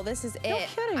on? No, girl, this is it. No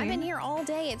kidding. I've been here all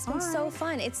day. It's been so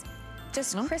fun. It's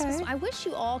just Christmas. I wish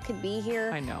you all could be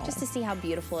here. I know. Just to see how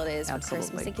beautiful it is for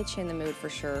Christmas. It gets you in the mood for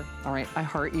sure. All right, I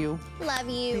heart you. Love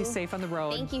you. Be safe on the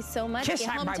road. Thank you so much. Kiss Get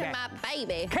home baby. to my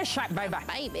baby. Kiss that baby.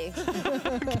 Baby.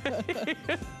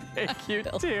 Thank you,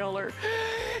 Taylor.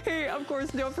 Hey, of course,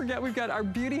 don't forget we've got our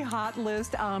beauty hot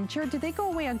list. Jared, did they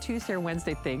go away on Tuesday or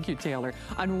Wednesday? Thank you, Taylor.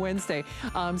 On Wednesday.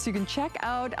 So you can check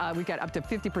out, we've got up to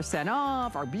 50%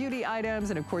 off our beauty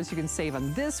items. And of course, you can save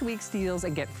on this week's deals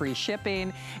and get free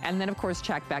shipping. And then, of course,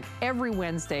 check back every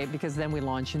Wednesday, because then we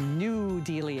launch new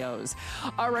dealios.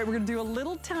 All right, we're going to do a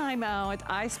little timeout.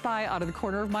 I spy out of the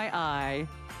corner of my eye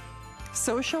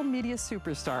social media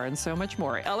superstar and so much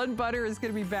more. Ellen Butter is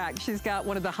going to be back. She's got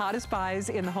one of the hottest buys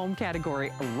in the home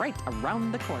category right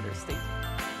around the corner. Stay tuned.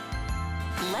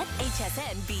 Let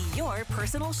HSN be your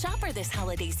personal shopper this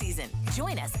holiday season.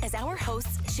 Join us as our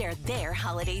hosts share their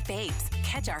holiday faves.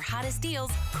 Catch our hottest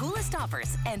deals, coolest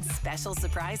offers, and special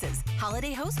surprises.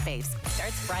 Holiday Host Faves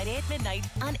starts Friday at midnight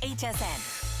on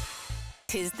HSN.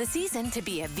 'Tis the season to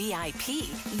be a VIP.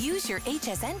 Use your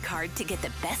HSN card to get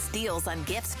the best deals on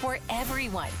gifts for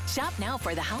everyone. Shop now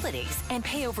for the holidays and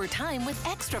pay over time with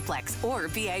Extra Flex or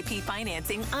VIP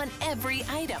financing on every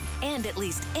item. And at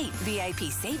least 8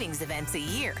 VIP savings events a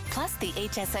year. Plus, the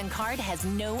HSN card has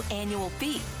no annual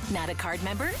fee. Not a card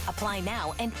member? Apply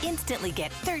now and instantly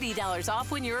get $30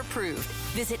 off when you're approved.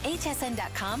 Visit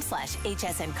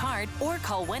hsn.com/HSN card or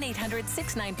call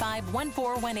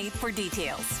 1-800-695-1418 for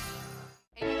details.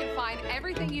 And you can find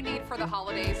everything you need for the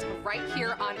holidays right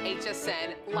here on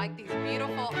HSN, like these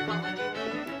beautiful holiday.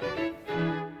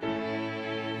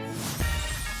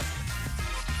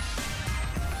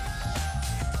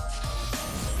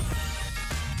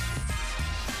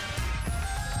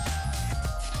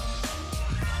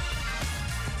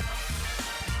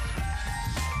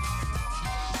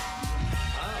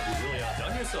 You really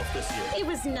outdone yourself this year. It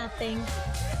was nothing.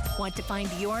 Want to find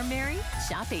your Mary?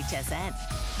 Shop HSN.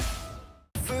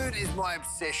 Food is my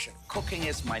obsession. Cooking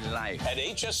is my life. At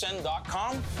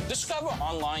hsn.com, discover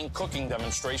online cooking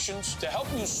demonstrations to help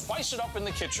you spice it up in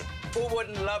the kitchen. Who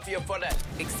wouldn't love you for that?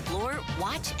 Explore,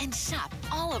 watch, and shop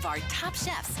all of our top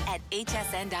chefs at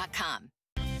hsn.com.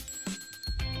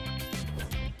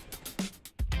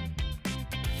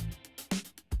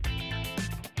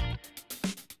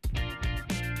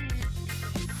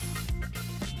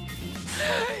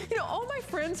 You know, all my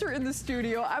friends are in the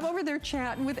studio. I'm over there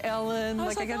chatting with Ellen.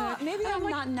 I gotta, maybe I'm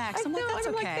not next. I'm like, that's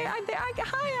okay.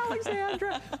 Hi,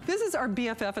 Alexandra. This is our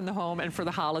BFF in the home and for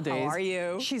the holidays. How are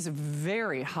you? She's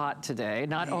very hot today,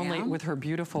 not only with her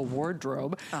beautiful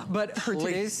wardrobe, but her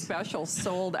today's special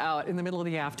sold out in the middle of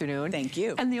the afternoon. Thank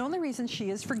you. And the only reason she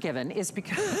is forgiven is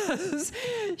because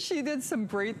she did some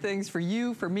great things for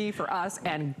you, for me, for us,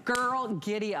 and girl,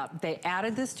 giddy up. They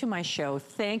added this to my show.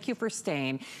 Thank you for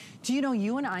staying. Do you know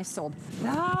you and I sold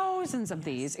thousands thousands of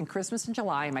these in Christmas in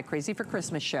July in my Crazy for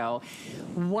Christmas show.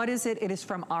 What is it? It is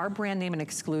from our brand name and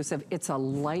exclusive. It's a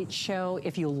light show.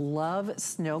 If you love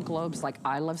snow globes, like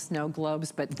I love snow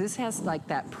globes, but this has like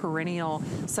that perennial,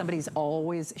 somebody's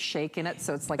always shaking it,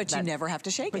 so it's like But you never have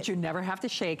to shake it. But you never have to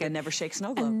shake it. And never shake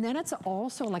snow globe. And then it's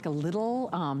also like a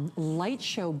little light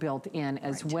show built in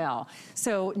as well.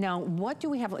 So now what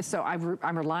do we have? So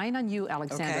I'm relying on you,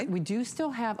 Alexandra. Okay. We do still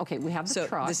have, okay, we have the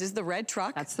truck. This is the red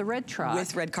truck. That's the red truck.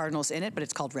 With red cardinals in it, but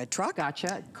it's called red truck.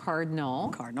 Gotcha. Cardinal.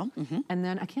 Cardinal. And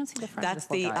then I can't see the front That's of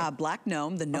this little guy. the black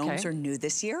gnome. The gnomes are new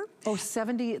this year. Oh,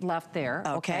 70 left there.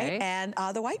 Okay. And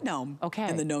the white gnome. Okay.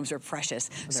 And the gnomes are precious.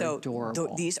 They're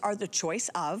adorable. These are the choice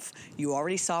of, you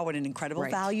already saw what an incredible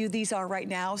value these are right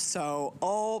now. So,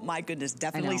 oh my goodness,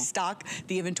 definitely stock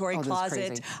the inventory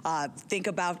closet. Think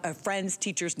about friends,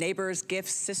 teachers, neighbors,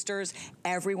 gifts, sisters.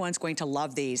 Everyone's going to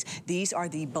love these. These are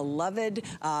the beloved,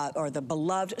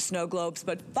 beloved snow globes,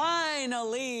 but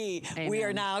finally, we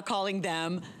are now calling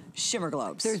them shimmer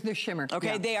globes. They're shimmer.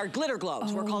 Okay, they are glitter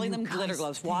globes. We're calling them glitter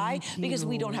globes. Why? Because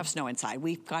we don't have snow inside.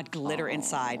 We've got glitter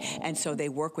inside. And so they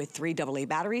work with 3 AA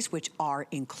batteries, which are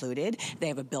included. They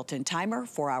have a built-in timer,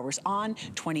 4 hours on,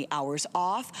 20 hours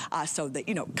off. So that,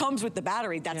 you know, comes with the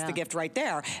battery. That's the gift right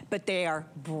there. But they are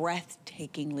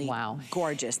breathtakingly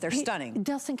gorgeous. They're stunning.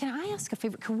 Dustin, can I ask a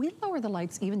favor? Can we lower the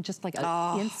lights even just like a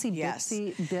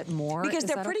itsy-bitsy bit more? Because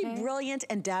they're pretty brilliant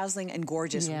and dazzling and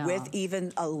gorgeous with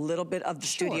even a little bit of the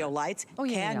studio lights.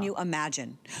 Can you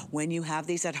imagine when you have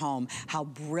these at home, how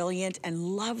brilliant and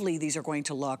lovely these are going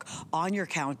to look on your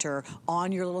counter,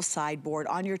 on your little sideboard,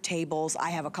 on your tables. I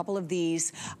have a couple of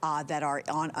these that are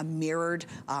on a mirrored,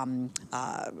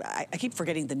 I keep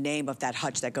forgetting the name of that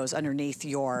hutch that goes underneath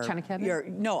your,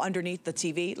 underneath the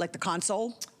TV, like the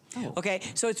console. Okay,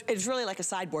 so it's really like a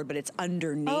sideboard, but it's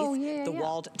underneath the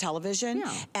walled television.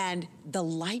 And the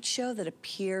light show that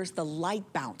appears, the light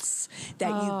bounce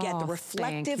that you get, the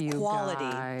reflective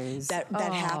quality that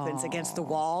happens against the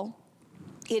wall.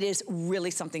 It is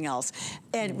really something else.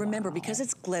 And remember, because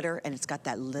it's glitter and it's got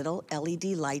that little LED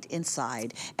light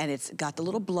inside, and it's got the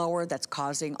little blower that's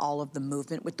causing all of the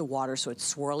movement with the water, so it's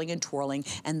swirling and twirling,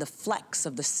 and the flecks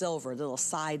of the silver, the little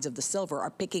sides of the silver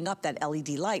are picking up that LED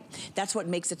light. That's what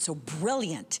makes it so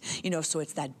brilliant. You know, so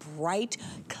it's that bright,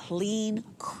 clean,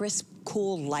 crisp,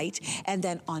 cool light. And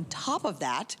then on top of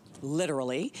that,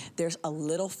 literally, there's a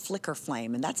little flicker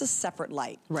flame, and that's a separate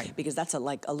light. Right. Because that's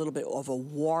like a little bit of a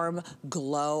warm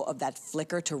glow of that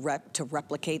flicker to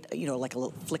replicate, you know, like a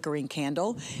little flickering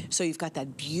candle. So you've got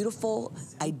that beautiful,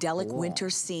 idyllic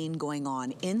winter scene going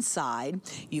on inside.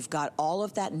 You've got all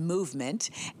of that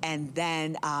movement, and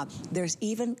then there's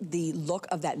even the look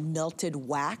of that melted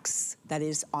wax that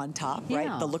is on top,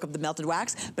 right? The look of the melted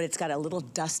wax, but it's got a little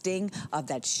dusting of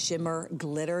that shimmer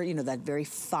glitter, you know, that very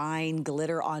fine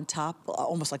glitter on top,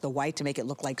 almost like the white to make it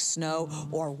look like snow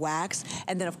or wax.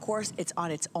 And then of course it's on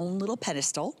its own little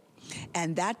pedestal,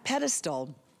 and that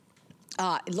pedestal,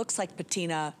 it looks like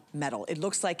patina metal. It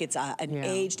looks like it's an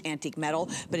aged antique metal,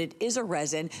 but it is a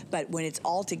resin. But when it's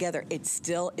all together, it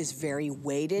still is very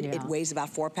weighted. It weighs about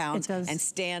 4 pounds and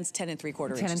stands 10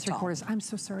 3/4 inches tall. 10 3/4. I'm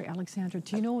so sorry, Alexandra.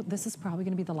 Do you know this is probably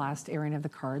going to be the last airing of the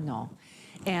Cardinal?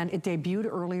 And it debuted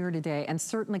earlier today, and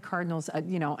certainly Cardinals,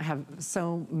 you know, have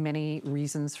so many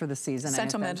reasons for the season.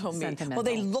 Sentimental. Well,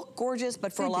 they look gorgeous,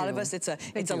 but for a lot of us, it's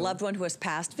a loved one who has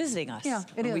passed visiting us. Yeah,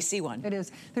 it is. We see one. It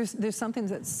is. There's something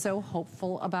that's so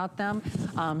hopeful about them.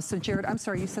 So Jared, I'm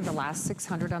sorry, you said the last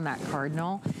 600 on that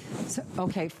Cardinal. So,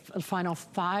 okay, final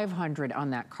 500 on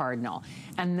that Cardinal.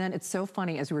 And then it's so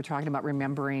funny as we were talking about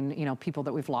remembering, you know, people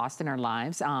that we've lost in our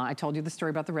lives. I told you the story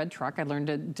about the red truck. I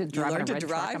learned to drive on a red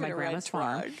truck on my grandma's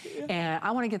farm. And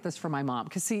I want to get this for my mom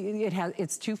because see,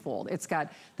 it's twofold. It's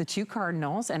got the 2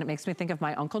 Cardinals, and it makes me think of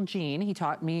my Uncle Gene. He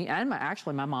taught me and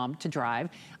actually my mom to drive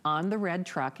on the red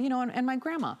truck, you know, and my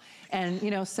grandma. And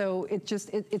you know, so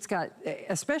it's got,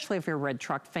 especially if you're a red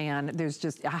truck fan, there's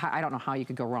just, I don't know how you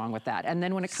could go wrong with that. And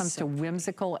then when it comes to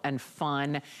whimsical and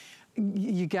fun,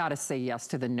 you gotta say yes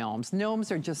to the gnomes.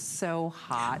 Gnomes are just so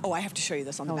hot. Oh, I have to show you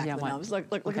this on the back of the gnomes. Look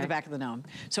at the back of the gnome.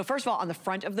 So first of all, on the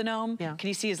front of the gnome, can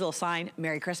you see his little sign,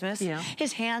 Merry Christmas? Yeah.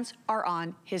 His hands are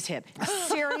on his hip.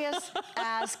 Serious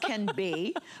as can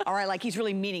be. All right, like he's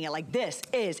really meaning it. Like this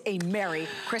is a Merry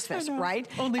Christmas, right?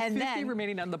 Only 50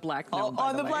 remaining on the black gnome,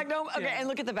 on the black gnome? Okay, and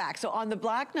look at the back. So on the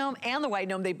black gnome and the white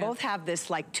gnome, they both have this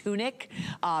like tunic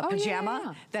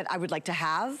pajama that I would like to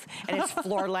have. And it's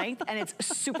floor length, and it's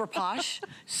super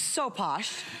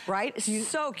posh, right?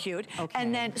 So cute. Okay.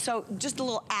 And then, so just a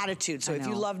little attitude. So if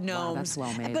you love gnomes. Wow, that's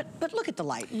well made. But look at the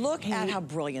light. Look at how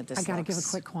brilliant this looks. I gotta give a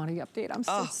quick quantity update. I'm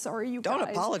so sorry, you guys. Don't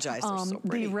apologize. They're so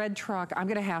pretty. The red truck, I'm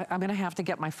gonna have to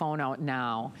get my phone out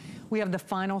now. We have the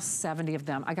final 70 of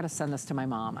them. I gotta send this to my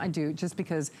mom. I do, just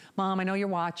because, Mom, I know you're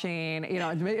watching. You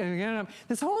know,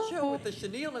 this whole show with the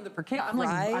chenille and the percale. I'm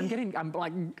like, I'm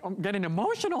getting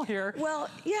emotional here. Well,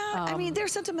 yeah. I mean, they're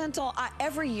sentimental.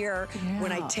 Every year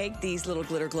when I take these little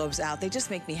glitter globes out, they just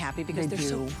make me happy because they're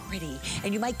so pretty.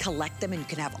 And you might collect them, and you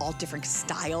can have all different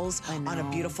styles on a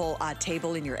beautiful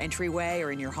table in your entryway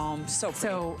or in your home. So pretty.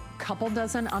 So, couple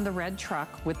dozen on the red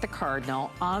truck with the cardinal.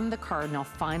 On the cardinal,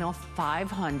 final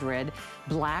 500.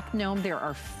 Black gnome, there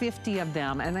are 50 of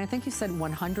them. And I think you said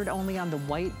 100 only on the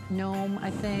white gnome, I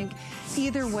think.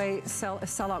 Either way, sell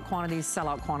out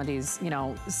quantities, you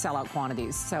know, sell out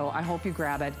quantities. So I hope you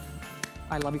grab it.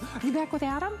 I love you. Are you back with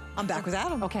Adam? I'm back with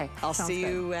Adam. Okay. I'll see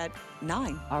you at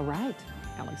 9. All right.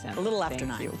 Alexandra. A little after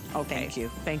 9. Thank you. Okay. Thank you.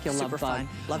 Thank you, Super fun.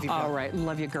 Love you, bro. All right.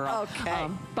 Love you, girl. Okay.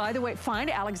 By the way,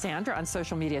 find Alexandra on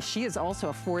social media. She is also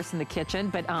a force in the kitchen.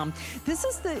 But this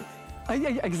is the...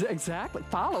 Exactly.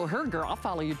 Follow her, girl. I'll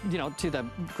follow you, you know, to the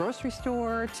grocery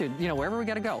store, to, you know, wherever we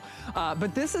got to go.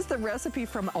 But this is the recipe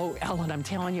from, Ellen, I'm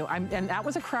telling you. And that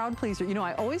was a crowd pleaser. You know,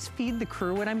 I always feed the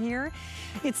crew when I'm here.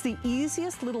 It's the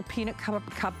easiest little peanut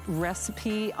cup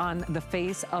recipe on the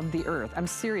face of the earth. I'm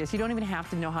serious. You don't even have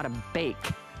to know how to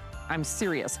bake. I'm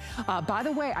serious. By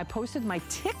the way, I posted my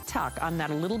TikTok on that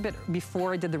a little bit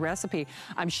before I did the recipe.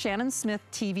 I'm Shannon Smith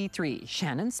TV3.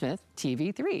 Shannon Smith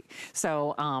TV3.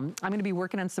 So I'm gonna be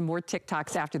working on some more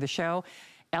TikToks after the show.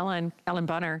 Ellen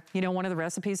Bunner, you know one of the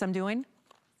recipes I'm doing?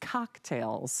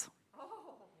 Cocktails.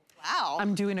 Wow.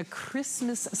 I'm doing a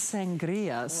Christmas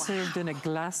sangria served in a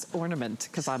glass ornament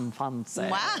because I'm fancy.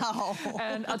 Wow.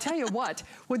 And I'll tell you what,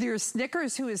 whether you're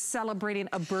Snickers who is celebrating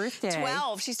a birthday.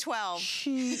 12, she's 12.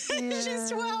 She is. She's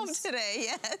 12 today,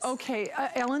 yes. Okay,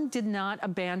 Ellen did not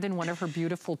abandon one of her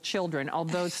beautiful children,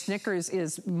 although Snickers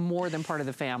is more than part of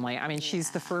the family. I mean, she's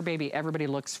the fur baby everybody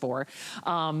looks for.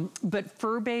 But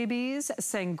fur babies,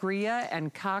 sangria,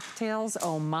 and cocktails,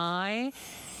 oh my.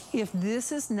 If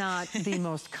this is not the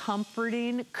most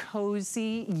comforting,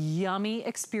 cozy, yummy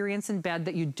experience in bed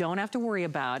that you don't have to worry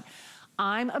about,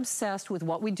 I'm obsessed with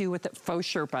what we do with the faux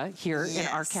Sherpa here in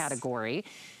our category.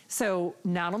 So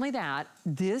not only that,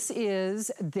 this is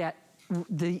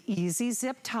the easy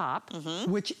zip top,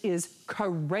 which is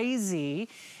crazy.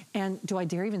 And do I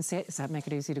dare even say it? Does that make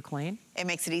it easy to clean? It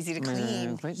makes it easy to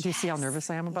clean. Do you see how nervous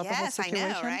I am about the whole situation?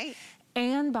 Yes, I know, right?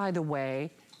 And by the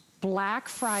way, Black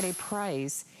Friday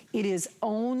price, it is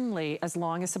only as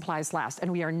long as supplies last. And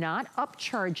we are not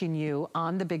upcharging you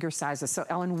on the bigger sizes. So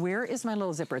Ellen, where is my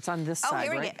little zipper? It's on this side,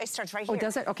 here right? we go. It starts right here. Oh,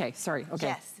 does it? Okay, sorry, okay.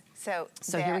 Yes,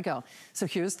 so here we go. So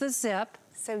here's the zip.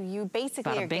 So you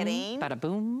basically bada are bing, getting bada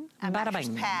boom, a bada mattress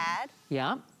bing. pad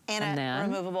Yeah. and a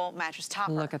removable mattress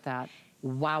topper. Look at that.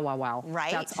 Wow, wow, wow.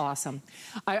 Right? That's awesome.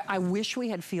 I wish we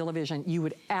had Feel-O-Vision. You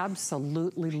would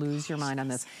absolutely lose your mind on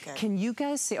this. Good. Can you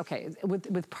guys see, okay,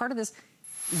 with part of this,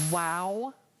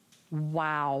 wow,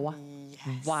 wow,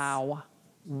 wow,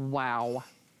 wow,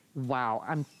 wow.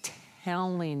 I'm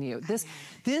telling you,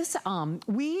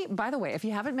 by the way, if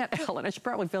you haven't met Ellen, I should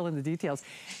probably fill in the details.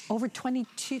 Over 20.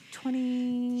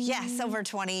 Yes, over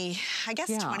 20, I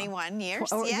guess 21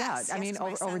 years. Yeah, I mean,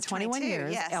 over 21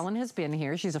 years, Ellen has been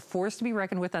here. She's a force to be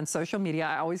reckoned with on social media.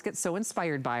 I always get so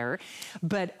inspired by her.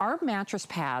 But our mattress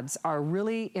pads are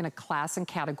really in a class and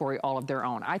category all of their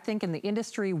own. I think in the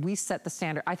industry, we set the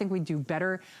standard. I think we do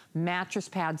better mattress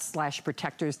pads /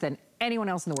 protectors than anyone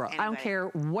else in the world. I don't care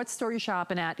what store you're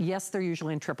shopping at. Yes, they're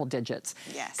usually in triple digits.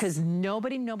 Yes. Because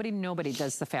nobody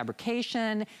does the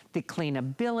fabrication, the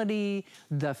cleanability,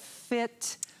 the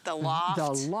fit, the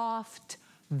loft,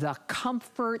 the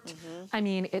comfort. I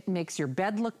mean, it makes your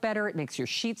bed look better. It makes your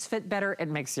sheets fit better. It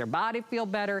makes your body feel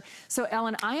better. So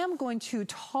Ellen, I am going to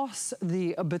toss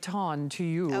the baton to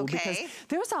you because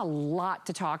there's a lot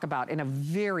to talk about in a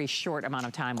very short amount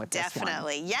of time with this one.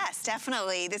 Definitely, yes,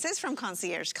 definitely. This is from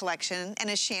Concierge Collection, and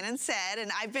as Shannon said,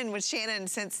 and I've been with Shannon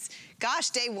since, gosh,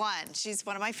 day one. She's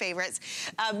one of my favorites.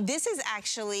 This is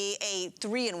actually a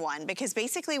 3-in-1 because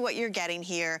basically what you're getting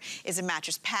here is a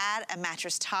mattress pad, a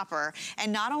mattress topper,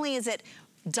 and not only is it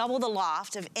double the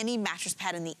loft of any mattress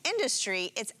pad in the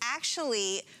industry, it's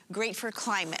actually great for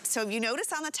climate. So if you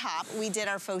notice on the top, we did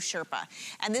our faux Sherpa.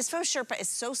 And this faux Sherpa is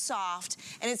so soft,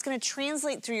 and it's gonna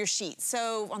translate through your sheets.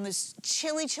 So on those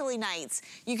chilly, chilly nights,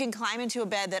 you can climb into a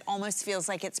bed that almost feels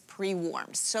like it's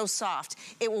pre-warmed. So soft.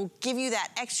 It will give you that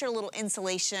extra little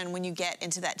insulation when you get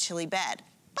into that chilly bed.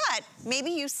 But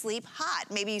maybe you sleep hot.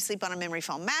 Maybe you sleep on a memory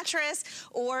foam mattress,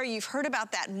 or you've heard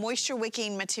about that moisture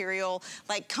wicking material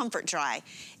like Comfort Dry.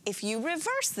 If you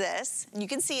reverse this, you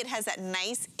can see it has that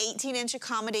nice 18-inch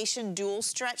accommodation dual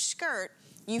stretch skirt.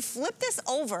 You flip this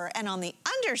over, and on the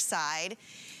underside,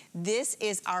 this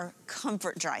is our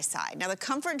Comfort Dry side. Now the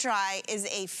Comfort Dry is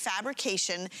a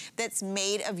fabrication that's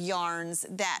made of yarns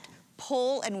that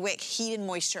pull and wick heat and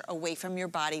moisture away from your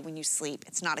body when you sleep.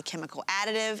 It's not a chemical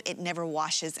additive. It never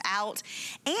washes out.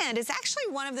 And it's actually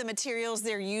one of the materials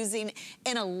they're using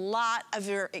in a lot of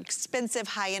your expensive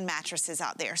high-end mattresses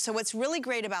out there. So what's really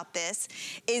great about this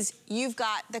is you've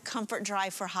got the Comfort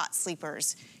Dry for hot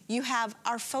sleepers. You have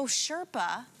our faux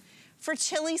Sherpa for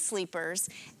chilly sleepers,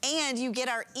 and you get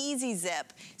our Easy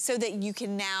Zip so that you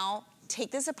can now take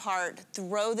this apart,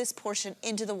 throw this portion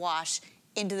into the wash,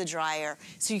 into the dryer,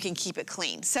 so you can keep it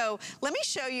clean. So let me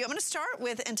show you, I'm gonna start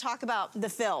with and talk about the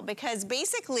fill, because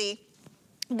basically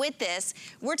with this,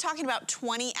 we're talking about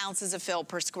 20 ounces of fill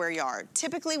per square yard.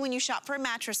 Typically when you shop for a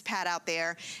mattress pad out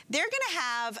there, they're gonna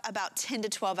have about 10 to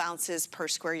 12 ounces per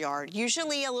square yard.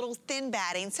 Usually a little thin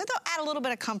batting, so they'll add a little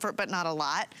bit of comfort, but not a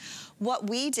lot. What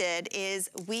we did is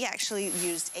we actually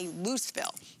used a loose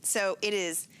fill. So it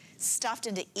is stuffed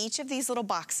into each of these little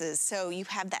boxes, so you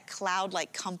have that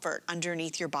cloud-like comfort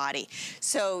underneath your body.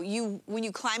 So when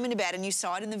you climb into bed, and you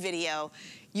saw it in the video,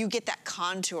 you get that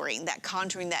contouring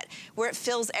that where it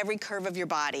fills every curve of your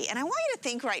body. And I want you to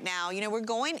think right now, you know, we're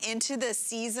going into the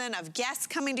season of guests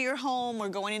coming to your home. We're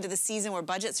going into the season where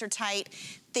budgets are tight.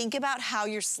 Think about how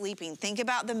you're sleeping. Think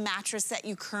about the mattress that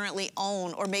you currently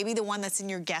own, or maybe the one that's in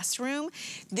your guest room.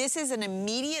 This is an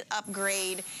immediate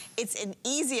upgrade. It's an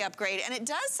easy upgrade, and it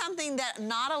does something that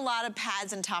not a lot of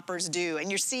pads and toppers do, and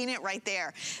you're seeing it right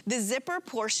there. The zipper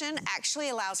portion actually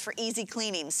allows for easy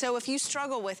cleaning. So if you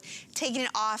struggle with taking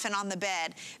it off and on the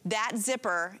bed, that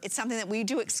zipper, it's something that we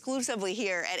do exclusively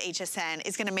here at HSN,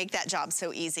 is gonna make that job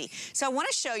so easy. So I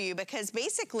wanna show you, because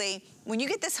basically, when you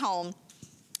get this home,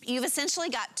 you've essentially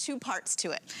got two parts to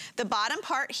it. The bottom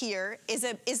part here is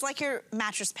like your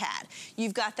mattress pad.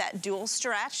 You've got that dual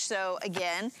stretch, so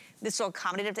again, this will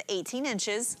accommodate up to 18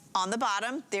 inches. On the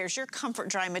bottom, there's your Comfort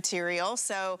Dry material.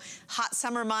 So hot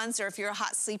summer months, or if you're a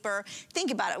hot sleeper,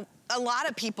 think about it. A lot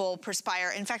of people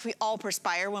perspire. In fact, we all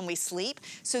perspire when we sleep.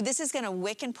 So this is gonna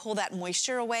wick and pull that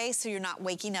moisture away, so you're not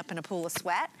waking up in a pool of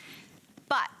sweat.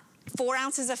 But 4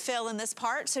 ounces of fill in this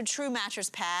part, so true mattress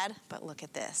pad. But look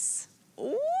at this.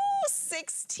 Ooh,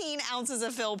 16 ounces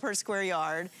of fill per square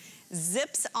yard.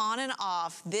 Zips on and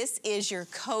off. This is your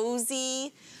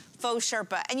cozy faux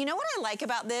Sherpa. And you know what I like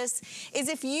about this is,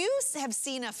 if you have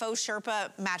seen a faux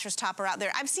Sherpa mattress topper out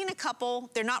there, I've seen a couple,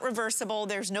 they're not reversible,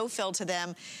 there's no fill to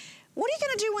them. What are you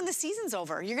gonna do when the season's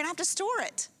over? You're gonna have to store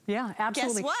it. Yeah,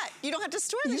 absolutely. Guess what? You don't have to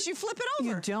store this, you flip it over.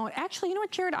 You don't. Actually, you know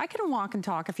what, Jared? I can walk and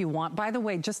talk if you want. By the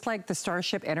way, just like the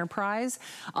Starship Enterprise,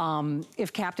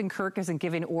 if Captain Kirk isn't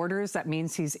giving orders, that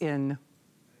means he's in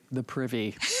the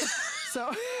privy. So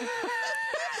I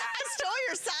stole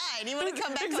your sign. You want to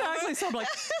come back exactly. over? So I'm like.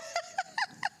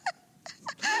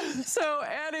 So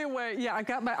anyway, yeah, I've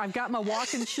got my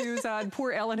walking shoes on.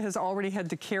 Poor Ellen has already had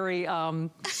to carry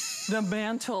the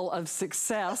mantle of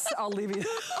success. I'll leave it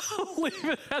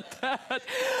at that.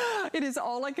 It is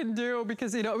all I can do,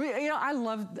 because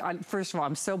first of all,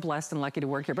 I'm so blessed and lucky to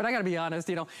work here. But I got to be honest,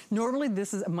 normally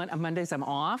this is Mondays I'm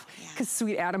off, because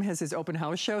Sweet Adam has his open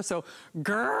house show. So,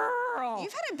 girl.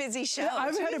 You've had a busy show.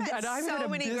 I've had a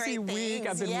busy week.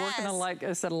 I've been working on, like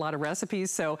I said, a lot of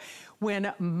recipes. So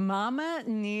when Mama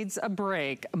needs a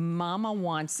break, Mama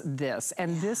wants this.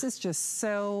 And this is just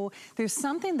so, there's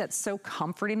something that's so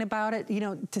comforting about it,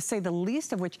 to say the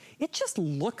least of which, it just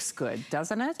looks good,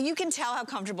 doesn't it? You can tell how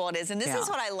comfortable it is. And this is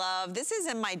what I love. This is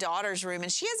in my daughter's room,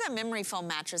 and she has a memory foam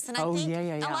mattress. And I think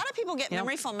a lot of people get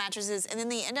memory foam mattresses, and then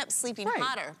they end up sleeping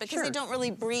hotter because they don't really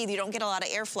breathe. You don't get a lot of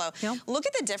airflow. Look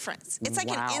at the difference. It's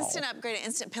like an instant upgrade, an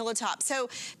instant pillow top. So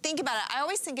think about it. I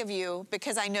always think of you,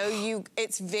 because I know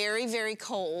it's very, very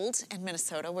cold in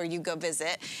Minnesota where you go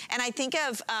visit. And I think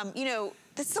of,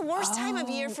 that's the worst time of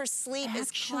year for sleep,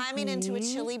 is climbing into a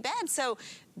chilly bed. So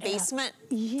basement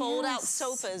fold-out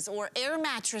sofas or air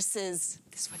mattresses.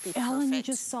 This would be perfect. Ellen, you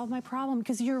just solved my problem,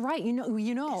 because you're right.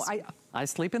 I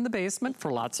sleep in the basement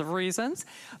for lots of reasons,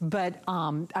 but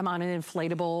I'm on an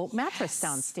inflatable mattress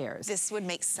downstairs. This would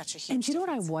make such a huge difference. And you know what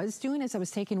I was doing is I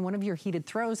was taking one of your heated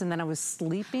throws, and then I was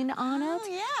sleeping on it. Oh,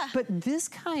 yeah. But this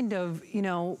kind of,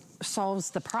 solves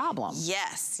the problem.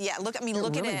 Yes, yeah, look at it.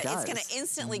 It's gonna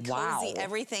instantly cozy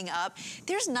everything up.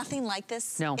 There's nothing like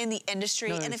this in the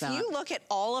industry. And if you look at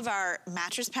all of our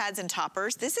mattress pads and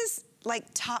toppers, this is like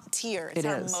top tier. It's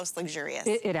our most luxurious.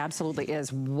 It absolutely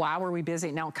is. Wow, are we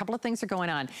busy. Now, a couple of things are going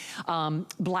on.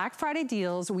 Black Friday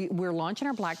deals, we're launching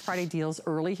our Black Friday deals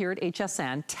early here at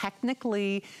HSN.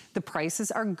 Technically, the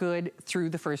prices are good through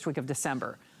the first week of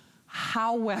December.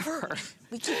 However,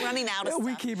 we keep running out of stuff.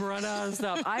 We keep running out of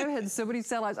stuff. I've had so many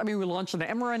sellouts. I mean, we launched the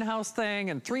EMYRN HOUSE thing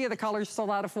and 3 of the colors sold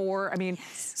out of 4. I mean,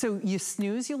 so you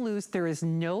snooze, you lose. There is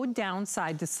no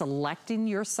downside to selecting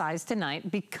your size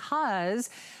tonight because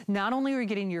not only are you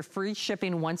getting your free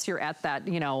shipping once you're at that,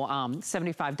 you know,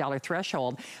 $75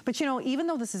 threshold, but you know, even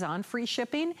though this is on free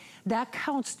shipping, that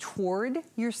counts toward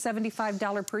your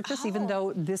 $75 purchase, even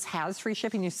though this has free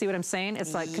shipping. You see what I'm saying?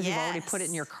 It's like, because you've already put it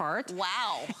in your cart.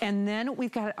 Wow. And then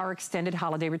we've got our extended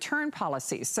holiday return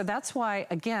policies. So that's why,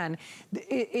 again,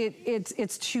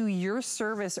 it's to your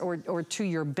service or to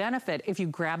your benefit if you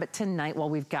grab it tonight while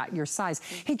we've got your size.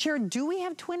 Hey, Jared, do we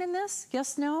have twin in this?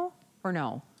 Yes, no, or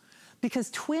no? Because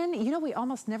twin, you know, we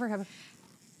almost never have.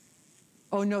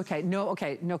 Oh, no,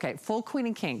 okay. Full queen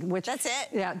and king, which. That's it?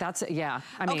 Yeah, that's it, yeah.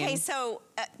 I mean. Okay, so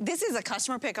this is a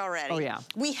customer pick already. Oh, yeah.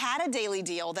 We had a daily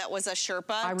deal that was a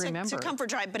Sherpa to comfort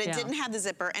drive, but it didn't have the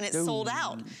zipper and it sold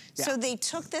out. Yeah. So they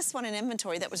took this one in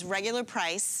inventory that was regular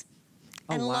price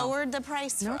and lowered the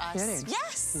price for us. Kidding.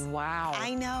 Yes. Wow.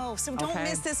 I know, so don't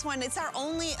miss this one. It's our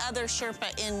only other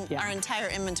Sherpa in our entire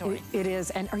inventory. It is,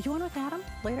 and are you on with Adam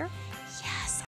later?